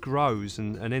really kind of grows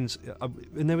and ends,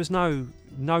 and there was no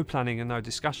planning and no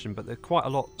discussion, but there quite a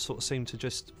lot sort of seemed to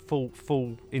just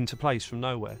fall into place from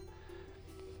nowhere.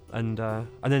 And then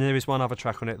there is one other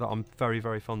track on it that I'm very,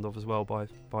 very fond of as well, by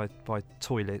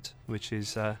Toilet, which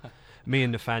is me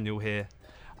and Nathaniel here,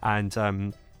 and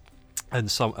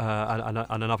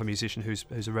another musician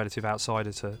who's a relative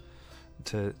outsider to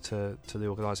the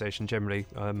organisation generally,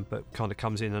 but kind of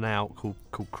comes in and out, called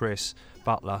Chris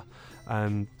Butler,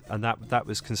 and that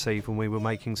was conceived when we were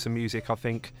making some music, I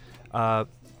think, that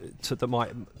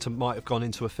might have gone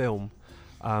into a film,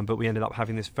 but we ended up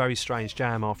having this very strange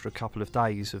jam after a couple of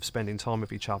days of spending time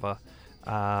with each other,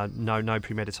 no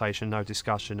premeditation, no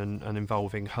discussion, and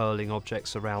involving hurling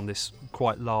objects around this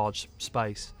quite large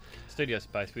space. Studio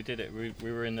space. We did it. We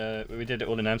did it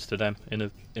all in Amsterdam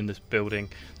in this building,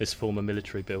 this former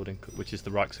military building, which is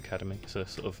the Rijksacademy. It's a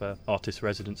sort of artist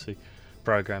residency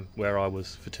program where I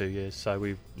was for 2 years. So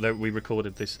we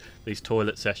recorded these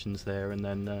toilet sessions there, and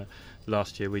then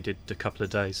last year we did a couple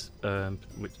of days,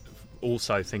 which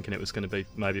also thinking it was going to be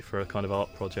maybe for a kind of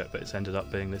art project, but it's ended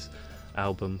up being this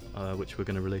album which we're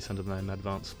going to release under the name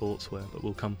Advanced Sportswear. But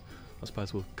we'll come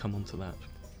on to that.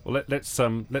 Well,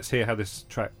 let's hear how this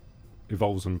track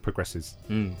evolves and progresses.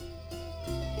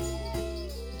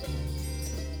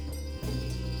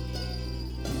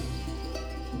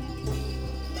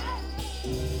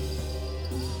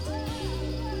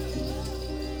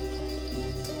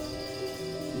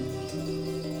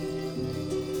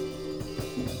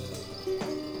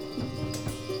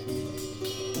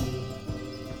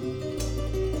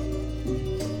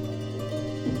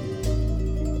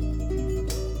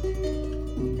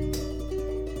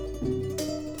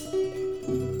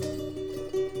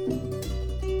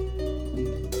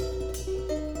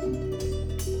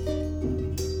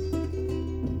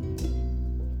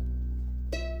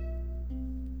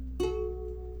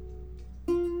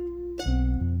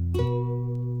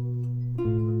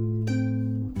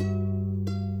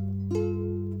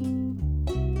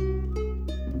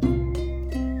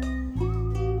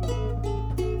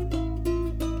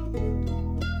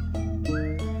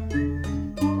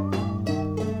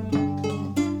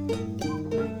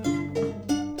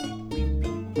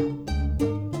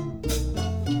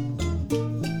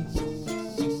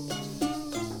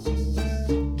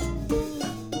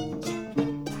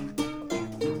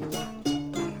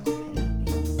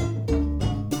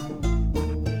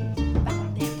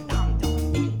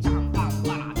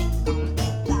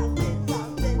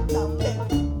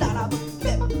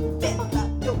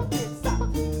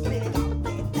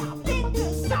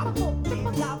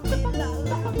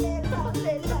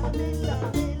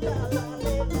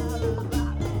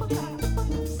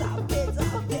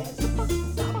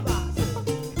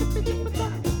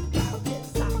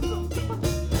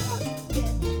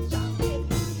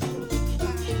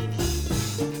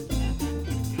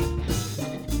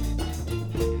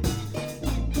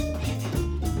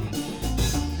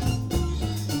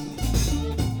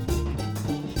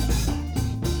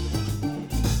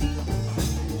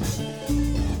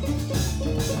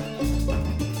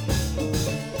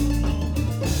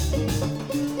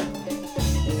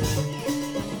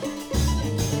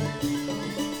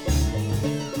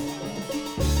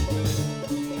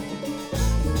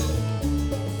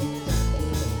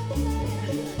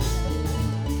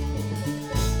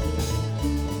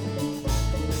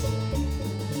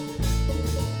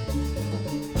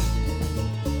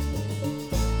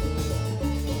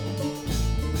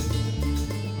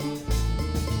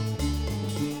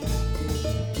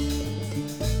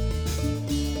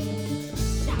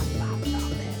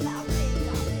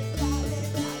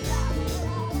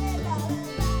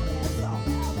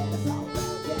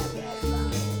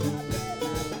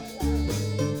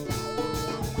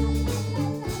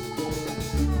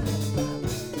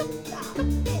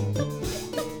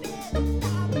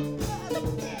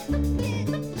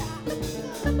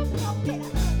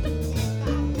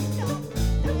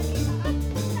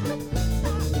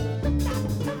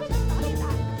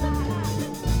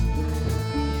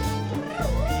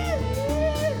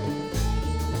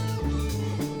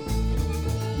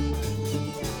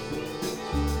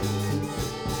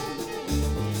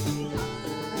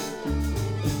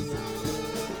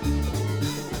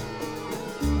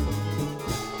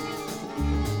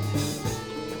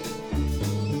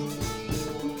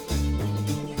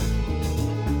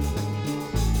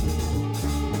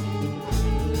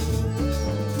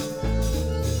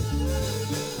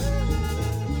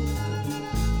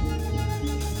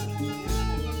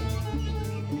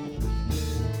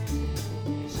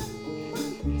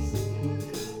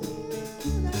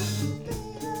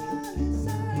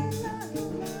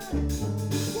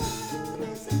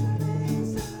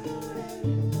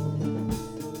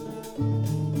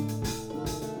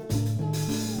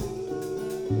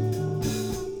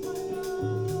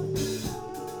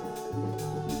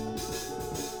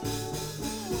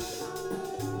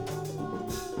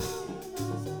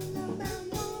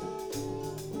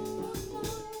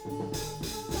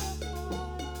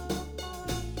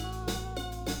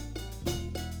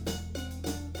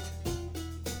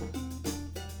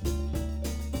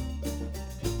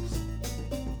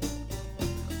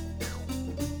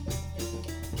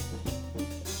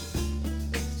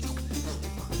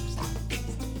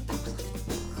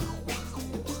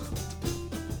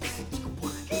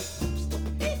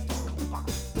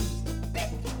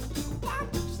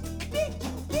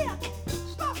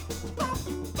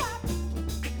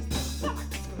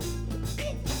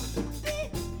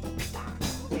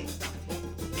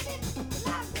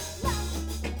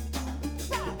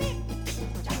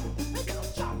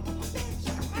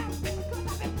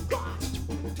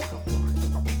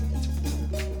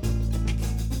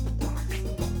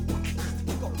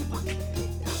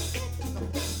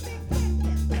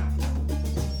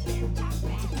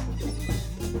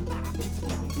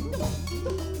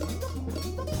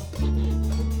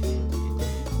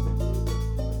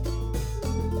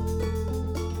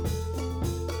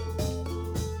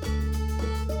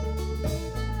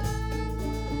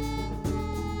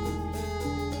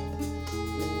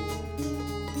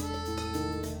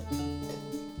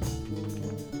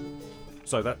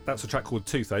 So that's a track called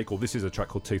Toothache, or this is a track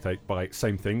called Toothache by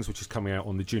Same Things, which is coming out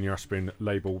on the Junior Aspirin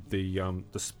label. The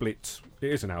split.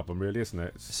 It is an album, really, isn't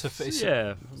it?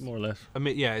 Yeah, more or less. I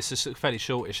mean, yeah, it's a fairly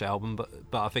shortish album,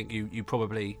 but I think you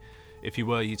probably, if you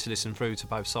were to listen through to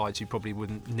both sides, you probably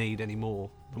wouldn't need any more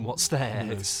than what's there.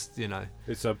 No. It's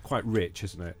it's quite rich,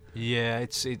 isn't it? Yeah,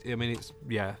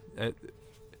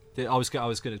 I was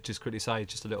going to just quickly say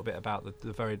just a little bit about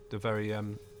the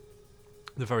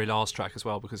very last track as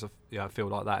well, because I feel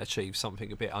like that achieves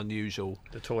something a bit unusual.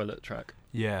 The toilet track.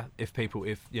 Yeah, if people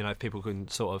can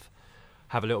sort of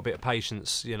have a little bit of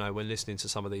patience, when listening to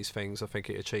some of these things, I think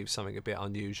it achieves something a bit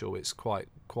unusual. It's quite.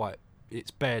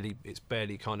 It's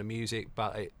barely kind of music,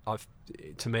 but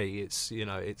to me,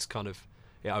 it's kind of,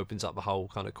 it opens up the whole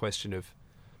kind of question of.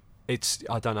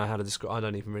 I don't know how to describe. I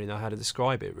don't even really know how to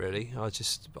describe it. Really, I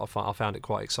found it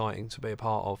quite exciting to be a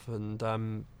part of,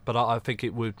 and but I think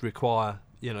it would require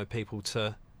people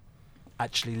to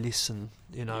actually listen,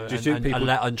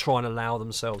 and try and allow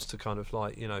themselves to kind of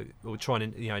like or try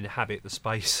and inhabit the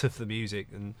space of the music.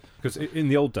 And because in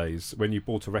the old days, when you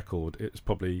bought a record, it was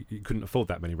probably you couldn't afford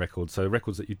that many records. So the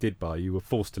records that you did buy, you were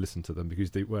forced to listen to them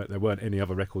because there weren't any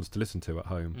other records to listen to at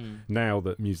home. Now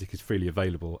that music is freely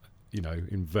available,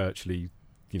 in virtually,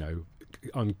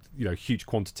 huge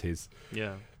quantities.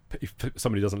 Yeah. If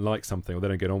somebody doesn't like something or they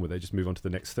don't get on with it, they just move on to the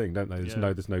next thing, don't they?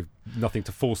 There's nothing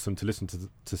to force them to listen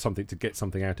to something to get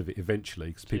something out of it eventually,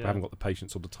 because people haven't got the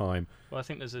patience or the time. Well, I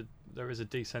think there is a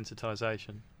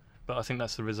desensitisation, but I think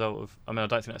that's the result of. I mean, I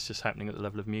don't think that's just happening at the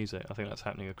level of music. I think that's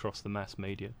happening across the mass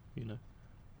media.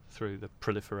 Through the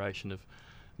proliferation of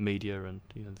media and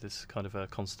this kind of a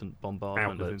constant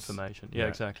bombardment of information. Yeah,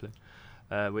 exactly.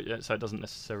 So it doesn't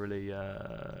necessarily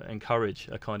encourage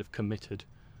a kind of committed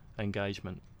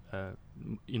engagement,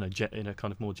 in a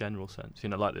kind of more general sense.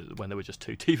 Like when there were just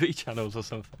 2 TV channels or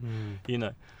something.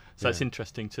 So it's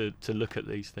interesting to look at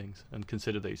these things and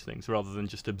consider these things rather than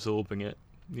just absorbing it.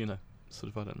 Sort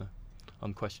of, I don't know,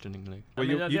 unquestioningly. Well,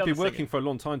 you've been working for a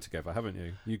long time together, haven't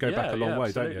you? You go back a long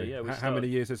way, don't you? Yeah, how many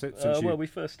years is it since Well, we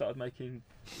first started making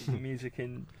music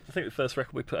in. I think the first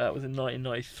record we put out was in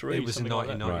 1993. It was in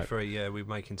 1993. Right. Yeah, we were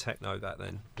making techno back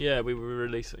then. Yeah, we were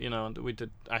releasing. We did.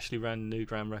 Ashley ran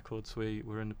Newgram Records. We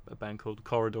were in a band called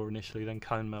Corridor initially, then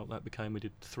Cone Melt. We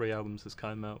did 3 albums as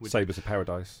Cone Melt. Sabres of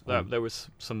Paradise. There was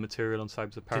some material on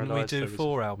Sabres of Paradise. Didn't we do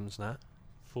 4 albums now?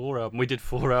 4 albums. We did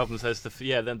 4 albums. Then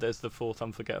there's the 4th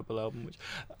Unforgettable album, which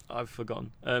I've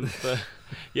forgotten.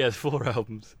 But 4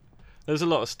 albums. There's a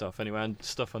lot of stuff anyway, and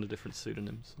stuff under different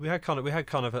pseudonyms. We had kind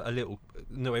of a little.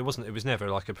 No, it wasn't. It was never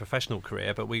like a professional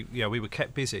career, but we were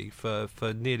kept busy for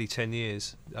nearly 10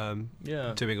 years.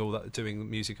 Doing all that, doing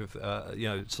music of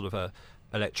sort of a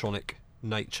electronic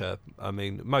nature. I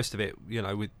mean, most of it,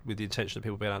 with the intention of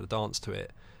people being able to dance to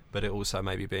it, but it also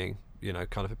maybe being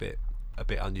kind of a bit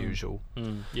unusual.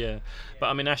 Yeah, but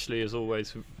I mean, Ashley has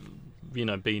always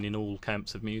been in all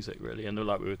camps of music really, and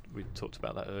like we talked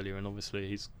about that earlier, and obviously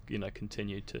he's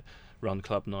continued to run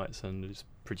club nights and is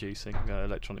producing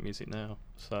electronic music now,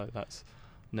 so that's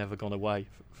never gone away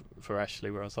for Ashley,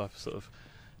 whereas I've sort of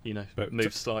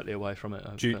moved slightly away from it.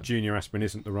 Junior Aspirin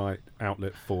isn't the right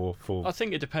outlet for I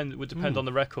think it would depend on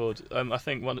the record. I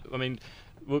think we're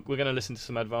going to listen to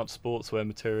some advanced sportswear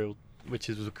material which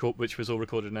was all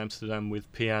recorded in Amsterdam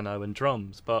with piano and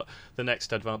drums, but the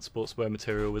next advanced sportswear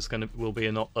material will be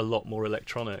a lot more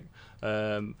electronic,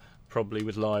 probably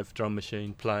with live drum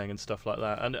machine playing and stuff like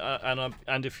that.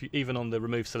 And if even on the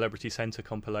Remove Celebrity Centre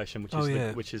compilation,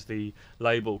 which is the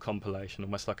label compilation,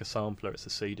 almost like a sampler, it's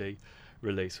a CD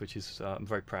release, which is I'm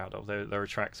very proud of. There are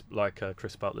tracks like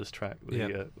Chris Butler's track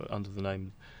under the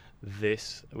name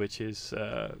This, which is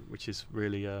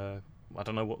really. I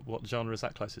don't know what genre is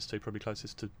that closest to. Probably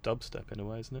closest to dubstep in a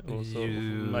way, isn't it? Or sort of,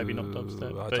 maybe not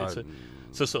dubstep, but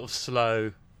it's a sort of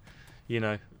slow,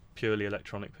 purely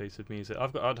electronic piece of music.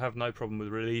 I'd have no problem with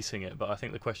releasing it, but I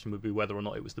think the question would be whether or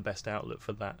not it was the best outlet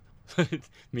for that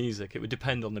music. It would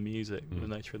depend on the music, the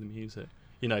nature of the music.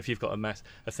 If you've got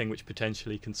a thing which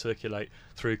potentially can circulate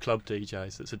through club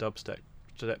DJs that's a dubstep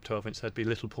 12-inch, there'd be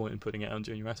little point in putting it on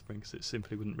Junior Aspirin because it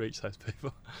simply wouldn't reach those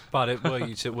people. But were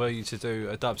you to do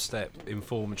a dubstep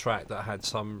informed track that had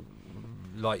some,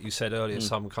 like you said earlier,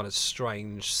 some kind of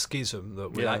strange schism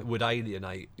that would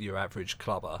alienate your average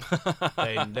clubber,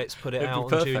 then let's put it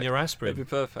out on Junior Aspirin. It'd be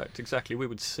perfect, exactly. We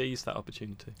would seize that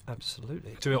opportunity.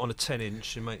 Absolutely. Do it on a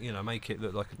 10-inch and make it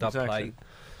look like a dub plate.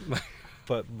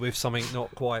 But with something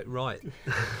not quite right.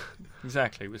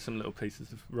 Exactly, with some little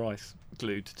pieces of rice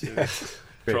glued to it,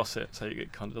 cross it so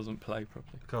it kind of doesn't play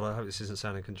properly. God, I hope this isn't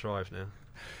sounding contrived now.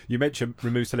 You mentioned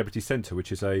Remove Celebrity Centre,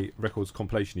 which is a records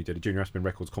compilation you did, a Junior Aspin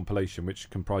records compilation, which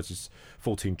comprises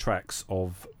 14 tracks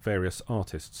of various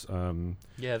artists.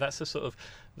 Yeah,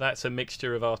 that's a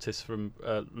mixture of artists from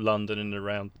London and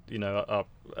around,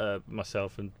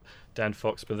 myself and Dan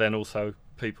Fox, but then also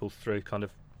people through kind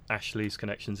of Ashley's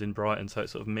connections in Brighton, so it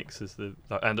sort of mixes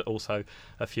and also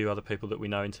a few other people that we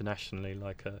know internationally,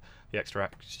 like the Extra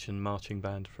Action Marching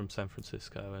Band from San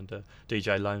Francisco and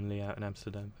DJ Lonely out in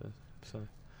Amsterdam. So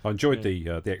I enjoyed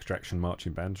the Extraction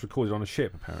Marching Band. It's recorded on a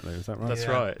ship, apparently. Is that right? That's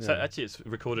right. Yeah. So actually, it's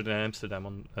recorded in Amsterdam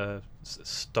on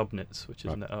Stubnitz, which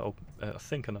is I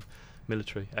think on a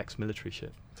ex-military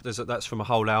ship. That's from a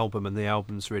whole album, and the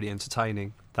album's really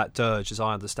entertaining. That dirge, as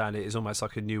I understand it, is almost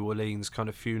like a New Orleans kind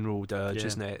of funeral dirge,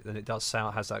 isn't it? And it has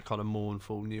that kind of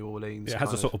mournful New Orleans. Yeah, it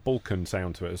has a sort of Balkan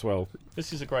sound to it as well.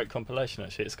 This is a great compilation,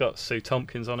 actually. It's got Sue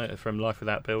Tompkins on it from Life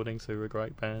Without Buildings, who were a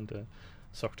great band.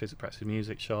 Socrates at Practice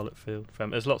Music, Charlotte Field.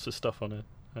 There's lots of stuff on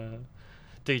it.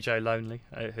 DJ Lonely,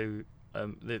 who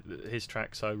his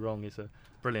track So Wrong is a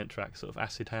brilliant track, sort of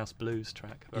acid house blues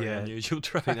track, very unusual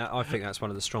track. I think that's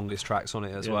one of the strongest tracks on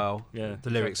it as well. Yeah,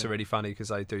 the lyrics are really funny because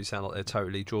they do sound like they're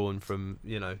totally drawn from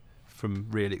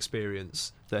real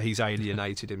experience, that he's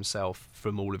alienated himself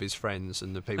from all of his friends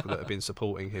and the people that have been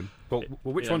supporting him. Well,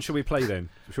 which one should we play then?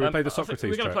 Should we play the Socrates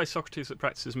track? We're going to play Socrates that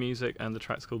Practices Music, and the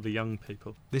track's called The Young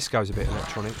People. This goes a bit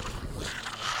electronic.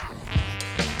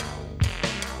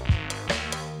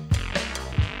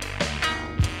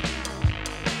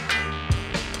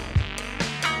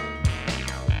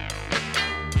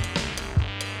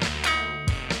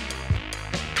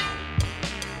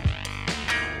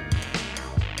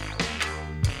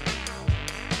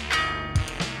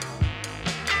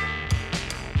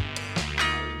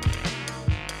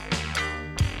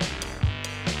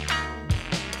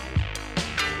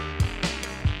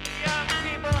 Young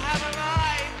people have a life.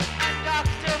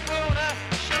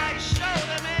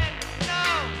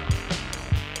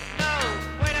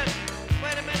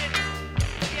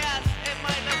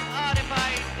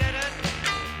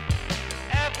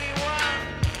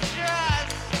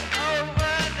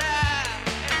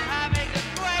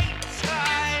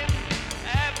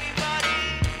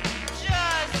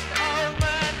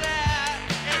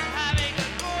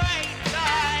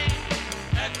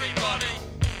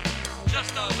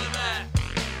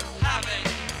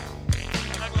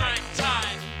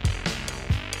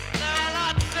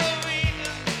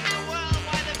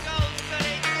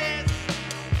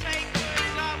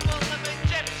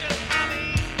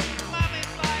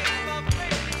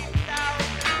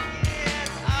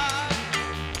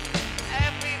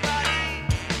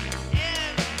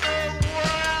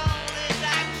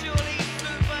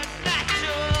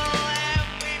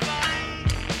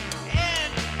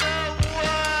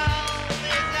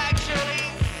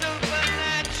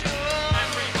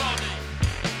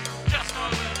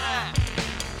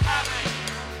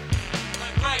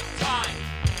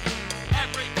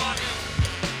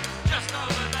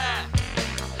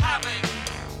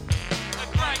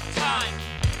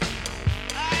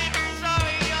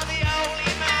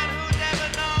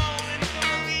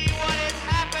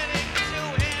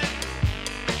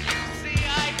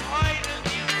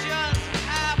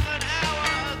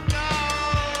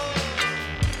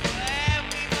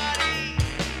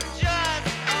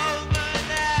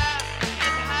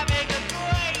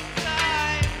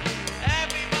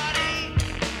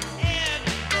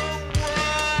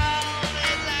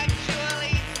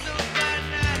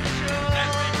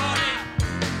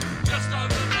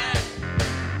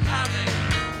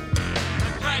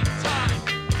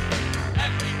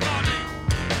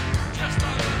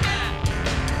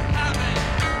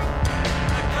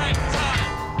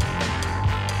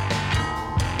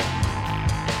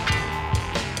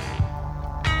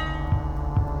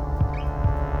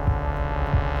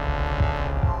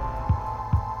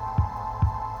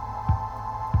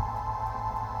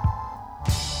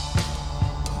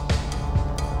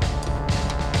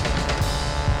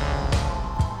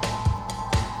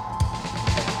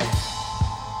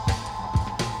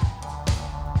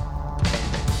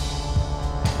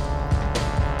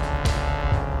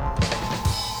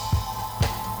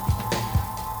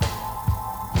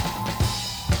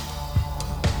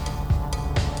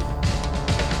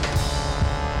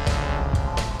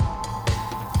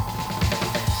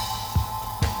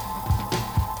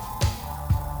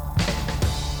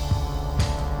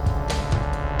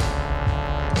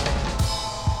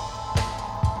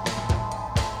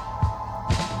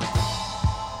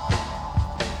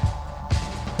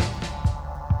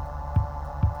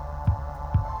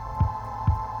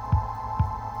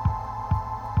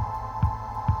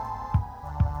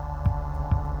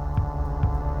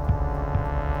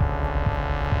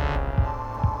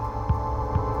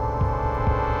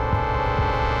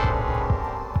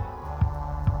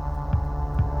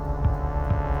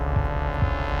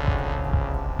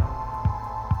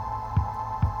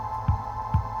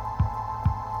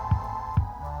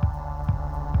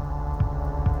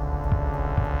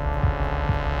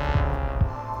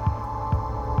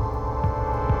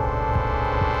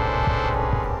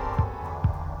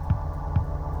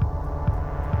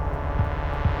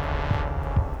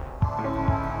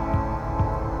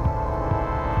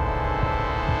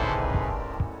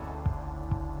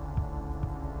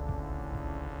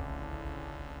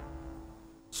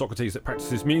 Socrates That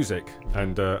Practices Music,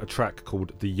 and a track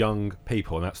called The Young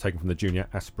People, and that's taken from the Junior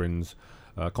Aspirins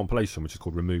compilation, which is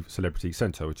called Remove Celebrity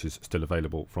Centre, which is still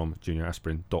available from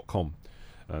juniораspirin.com.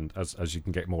 And as you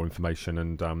can get more information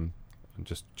and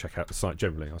just check out the site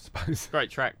generally, I suppose. Great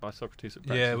track by Socrates That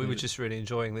Practices Yeah, we were Music. just really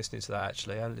enjoying listening to that,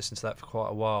 actually. I haven't listened to that for quite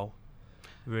a while.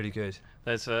 Really good.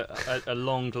 There's a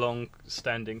long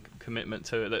standing commitment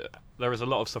to it. There is a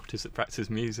lot of Socrates That Practices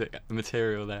Music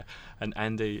material there, and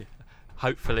Andy,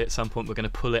 hopefully at some point we're going to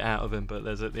pull it out of him, but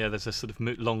there's a sort of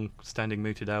long standing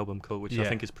mooted album called, which I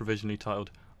think is provisionally titled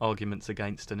Arguments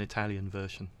Against an Italian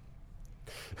Version.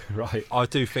 Right. I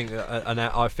do think that,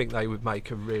 I think they would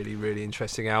make a really, really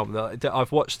interesting album.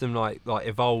 I've watched them like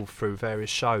evolve through various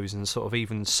shows, and sort of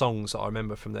even songs that I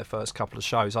remember from their first couple of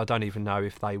shows. I don't even know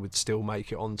if they would still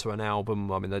make it onto an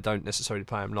album. I mean, they don't necessarily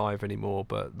play them live anymore,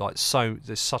 but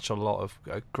there's such a lot of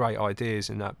great ideas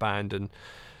in that band, and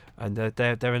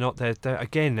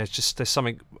there's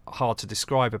something hard to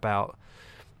describe about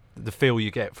the feel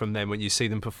you get from them when you see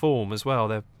them perform as well.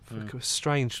 They're a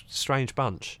strange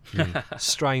bunch.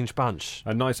 Strange bunch.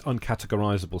 A nice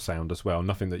uncategorizable sound as well.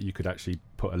 Nothing that you could actually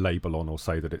put a label on or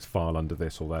say that it's file under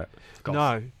this or that.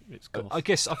 No, It's goth. I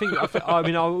guess I mean,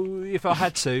 if I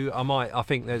had to, I might. I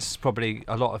think there's probably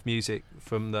a lot of music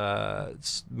from the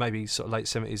maybe sort of late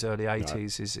 70s, early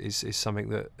 80s is something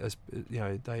that, as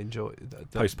they enjoy.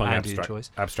 That Post-punk Andy enjoys.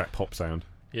 abstract pop sound.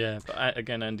 Yeah, but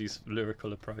again, Andy's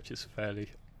lyrical approach is fairly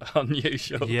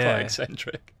unusual, quite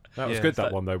eccentric. That was good,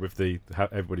 that one, though, with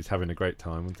everybody's having a great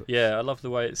time. Wasn't it? Yeah, I love the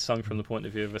way it's sung from the point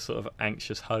of view of a sort of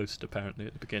anxious host, apparently,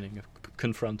 at the beginning,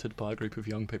 confronted by a group of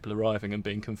young people arriving and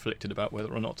being conflicted about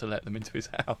whether or not to let them into his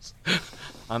house.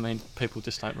 I mean, people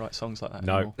just don't write songs like that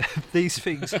anymore. These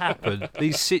things happen.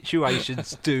 These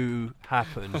situations do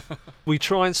happen. We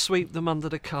try and sweep them under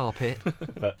the carpet.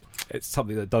 But it's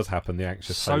something that does happen, the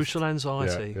anxious Social host.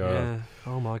 anxiety. Yeah.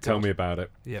 Oh, my God. Tell me about it.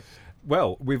 Yep.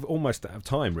 Well, we've almost out of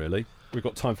time, really. We've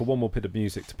got time for one more bit of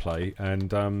music to play,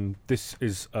 and this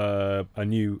is a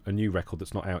new record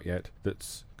that's not out yet.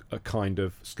 That's a kind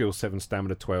of Skill 7,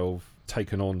 Stamina 12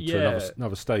 taken on to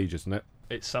another stage, isn't it?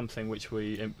 It's something which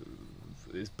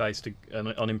is based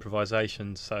on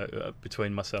improvisation, so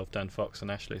between myself, Dan Fox,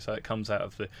 and Ashley. So it comes out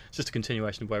of it's just a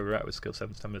continuation of where we're at with Skill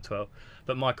 7, Stamina 12.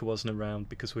 But Michael wasn't around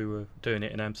because we were doing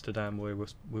it in Amsterdam. We were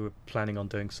planning on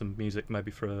doing some music,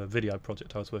 maybe for a video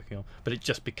project I was working on. But it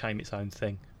just became its own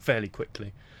thing fairly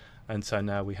quickly, and so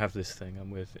now we have this thing,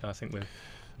 and I think we're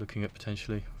looking at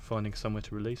potentially finding somewhere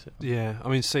to release it. Yeah, I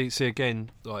mean, see again,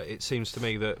 like it seems to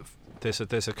me that there's a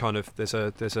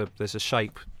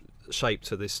shape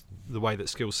to this, the way that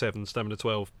Skill 7, Stamina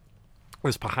 12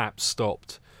 was perhaps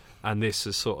stopped, and this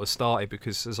has sort of started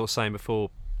because, as I was saying before,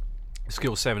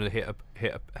 Skill 7 had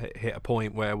hit a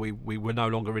point where we were no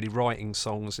longer really writing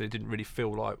songs. It didn't really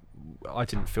feel like I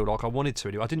wanted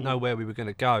to. I didn't know where we were going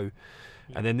to go,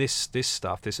 and then this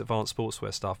stuff, this advanced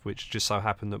sportswear stuff, which just so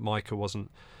happened that Micah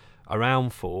wasn't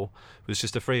around for, was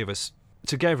just the three of us brought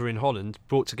together in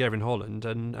Holland,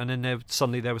 and then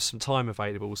suddenly there was some time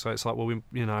available. So it's like, well,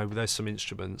 there's some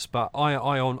instruments, but I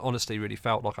honestly really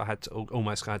felt like I had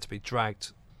to be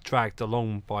dragged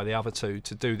along by the other two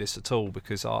to do this at all,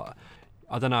 because I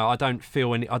don't know, I don't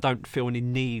feel any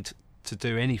need to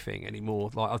do anything anymore.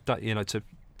 Like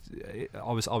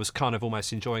I was kind of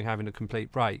almost enjoying having a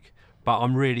complete break. But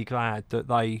I'm really glad that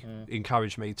they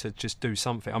encouraged me to just do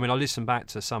something. I mean, I listen back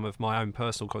to some of my own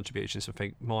personal contributions and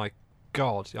think, my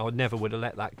God, I never would have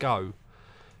let that go,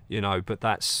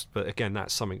 But again,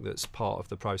 that's something that's part of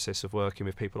the process of working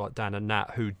with people like Dan and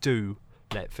Nat, who do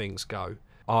let things go.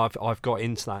 I've got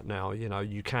into that now.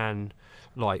 You can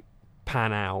like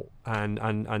pan out and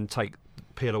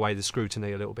peel away the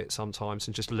scrutiny a little bit sometimes,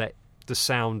 and just let the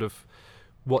sound of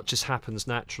what just happens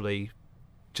naturally,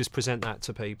 just present that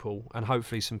to people, and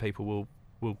hopefully some people will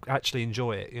actually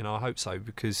enjoy it. I hope so,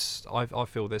 because I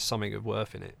feel there's something of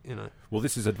worth in it. Well,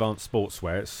 this is Advanced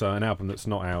Sportswear. It's an album that's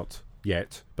not out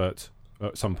yet, but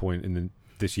at some point in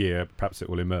this year, perhaps it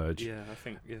will emerge. Yeah, I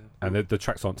think. Yeah. And the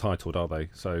tracks aren't titled, are they?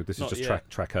 So this is just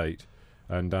track 8.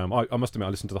 And I must admit, I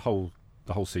listened to the whole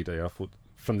CD. I thought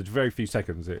from the very few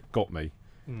seconds it got me,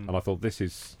 and I thought this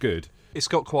is good. It's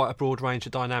got quite a broad range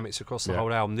of dynamics across the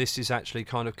whole album. This is actually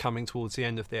kind of coming towards the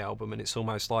end of the album, and it's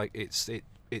almost like it's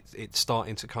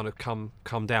starting to kind of come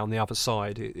down the other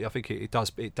side. I think it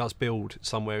does build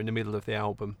somewhere in the middle of the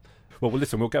album. Well,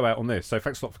 listen, we'll go out on this. So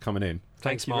thanks a lot for coming in.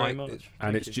 Thanks, Thank you Mike. very much.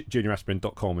 And it's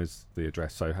juniораspirin.com is the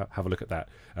address, so have a look at that.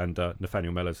 And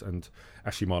Nathaniel Mellors and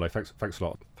Ashley Marlowe, thanks a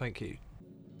lot. Thank you.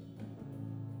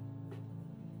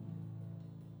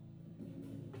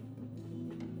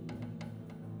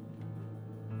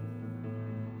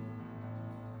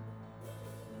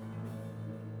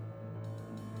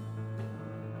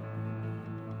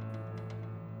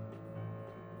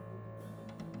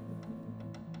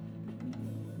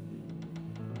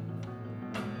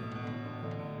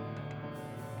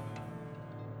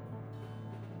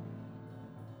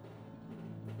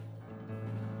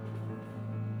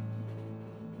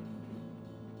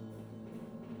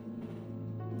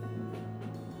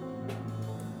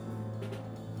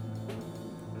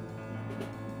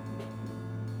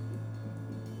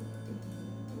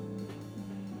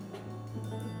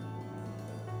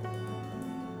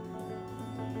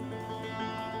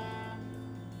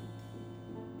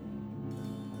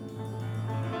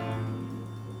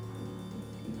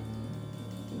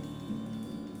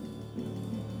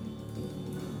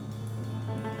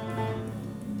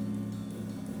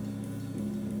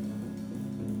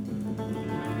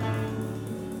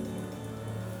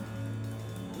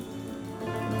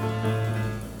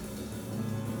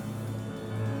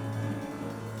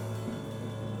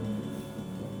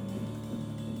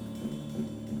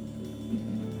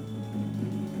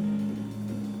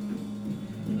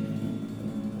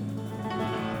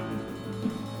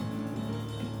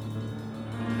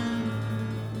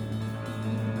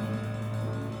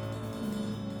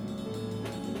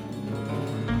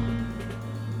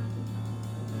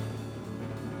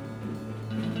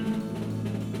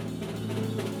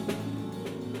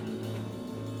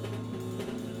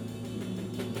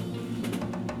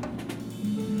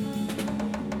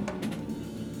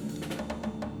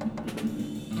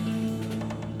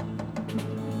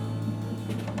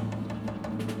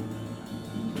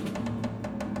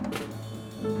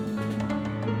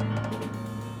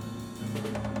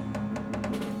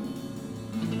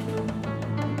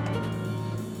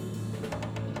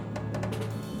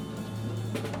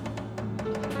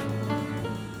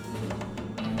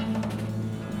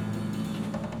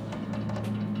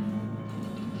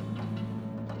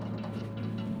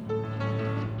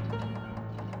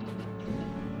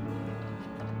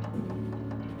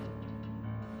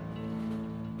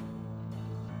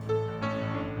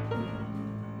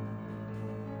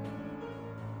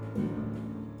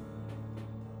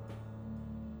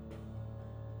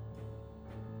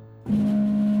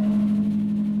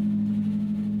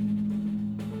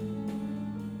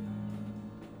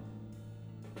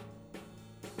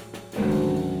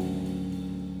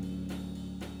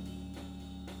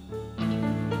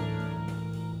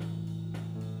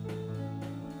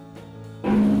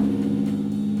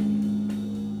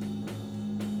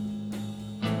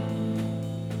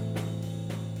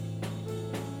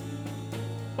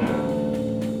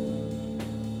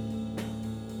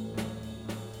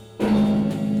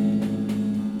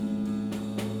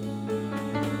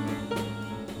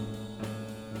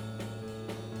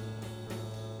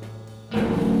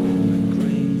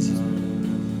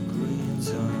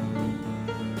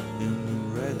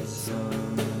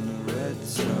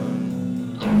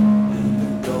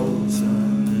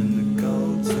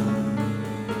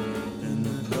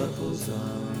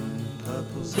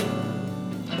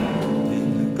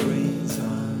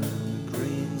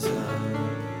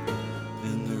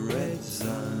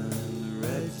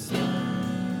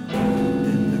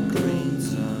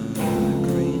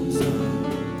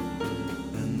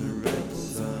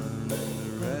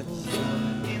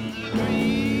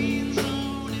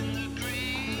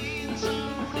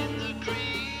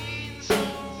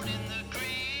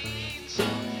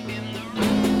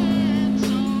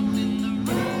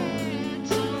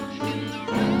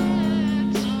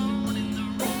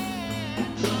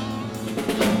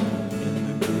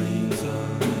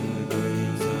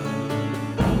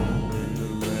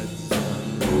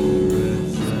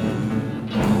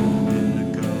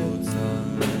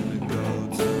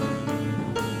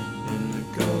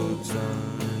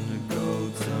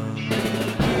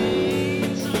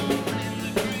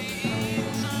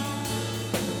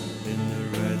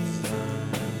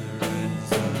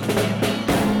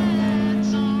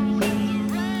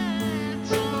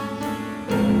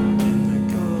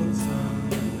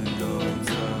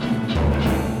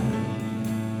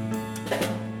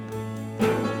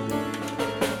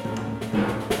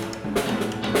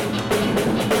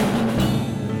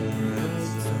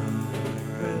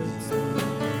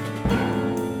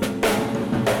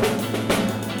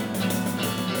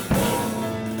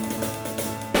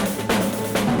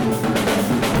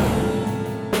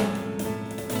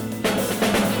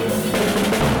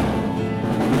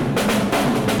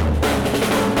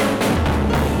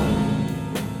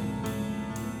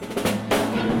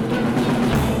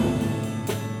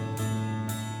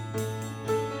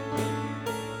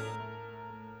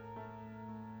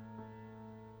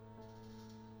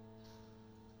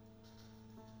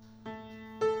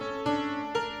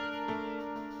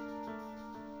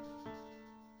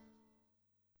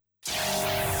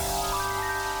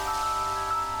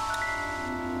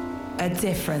 A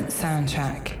different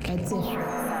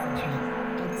soundtrack.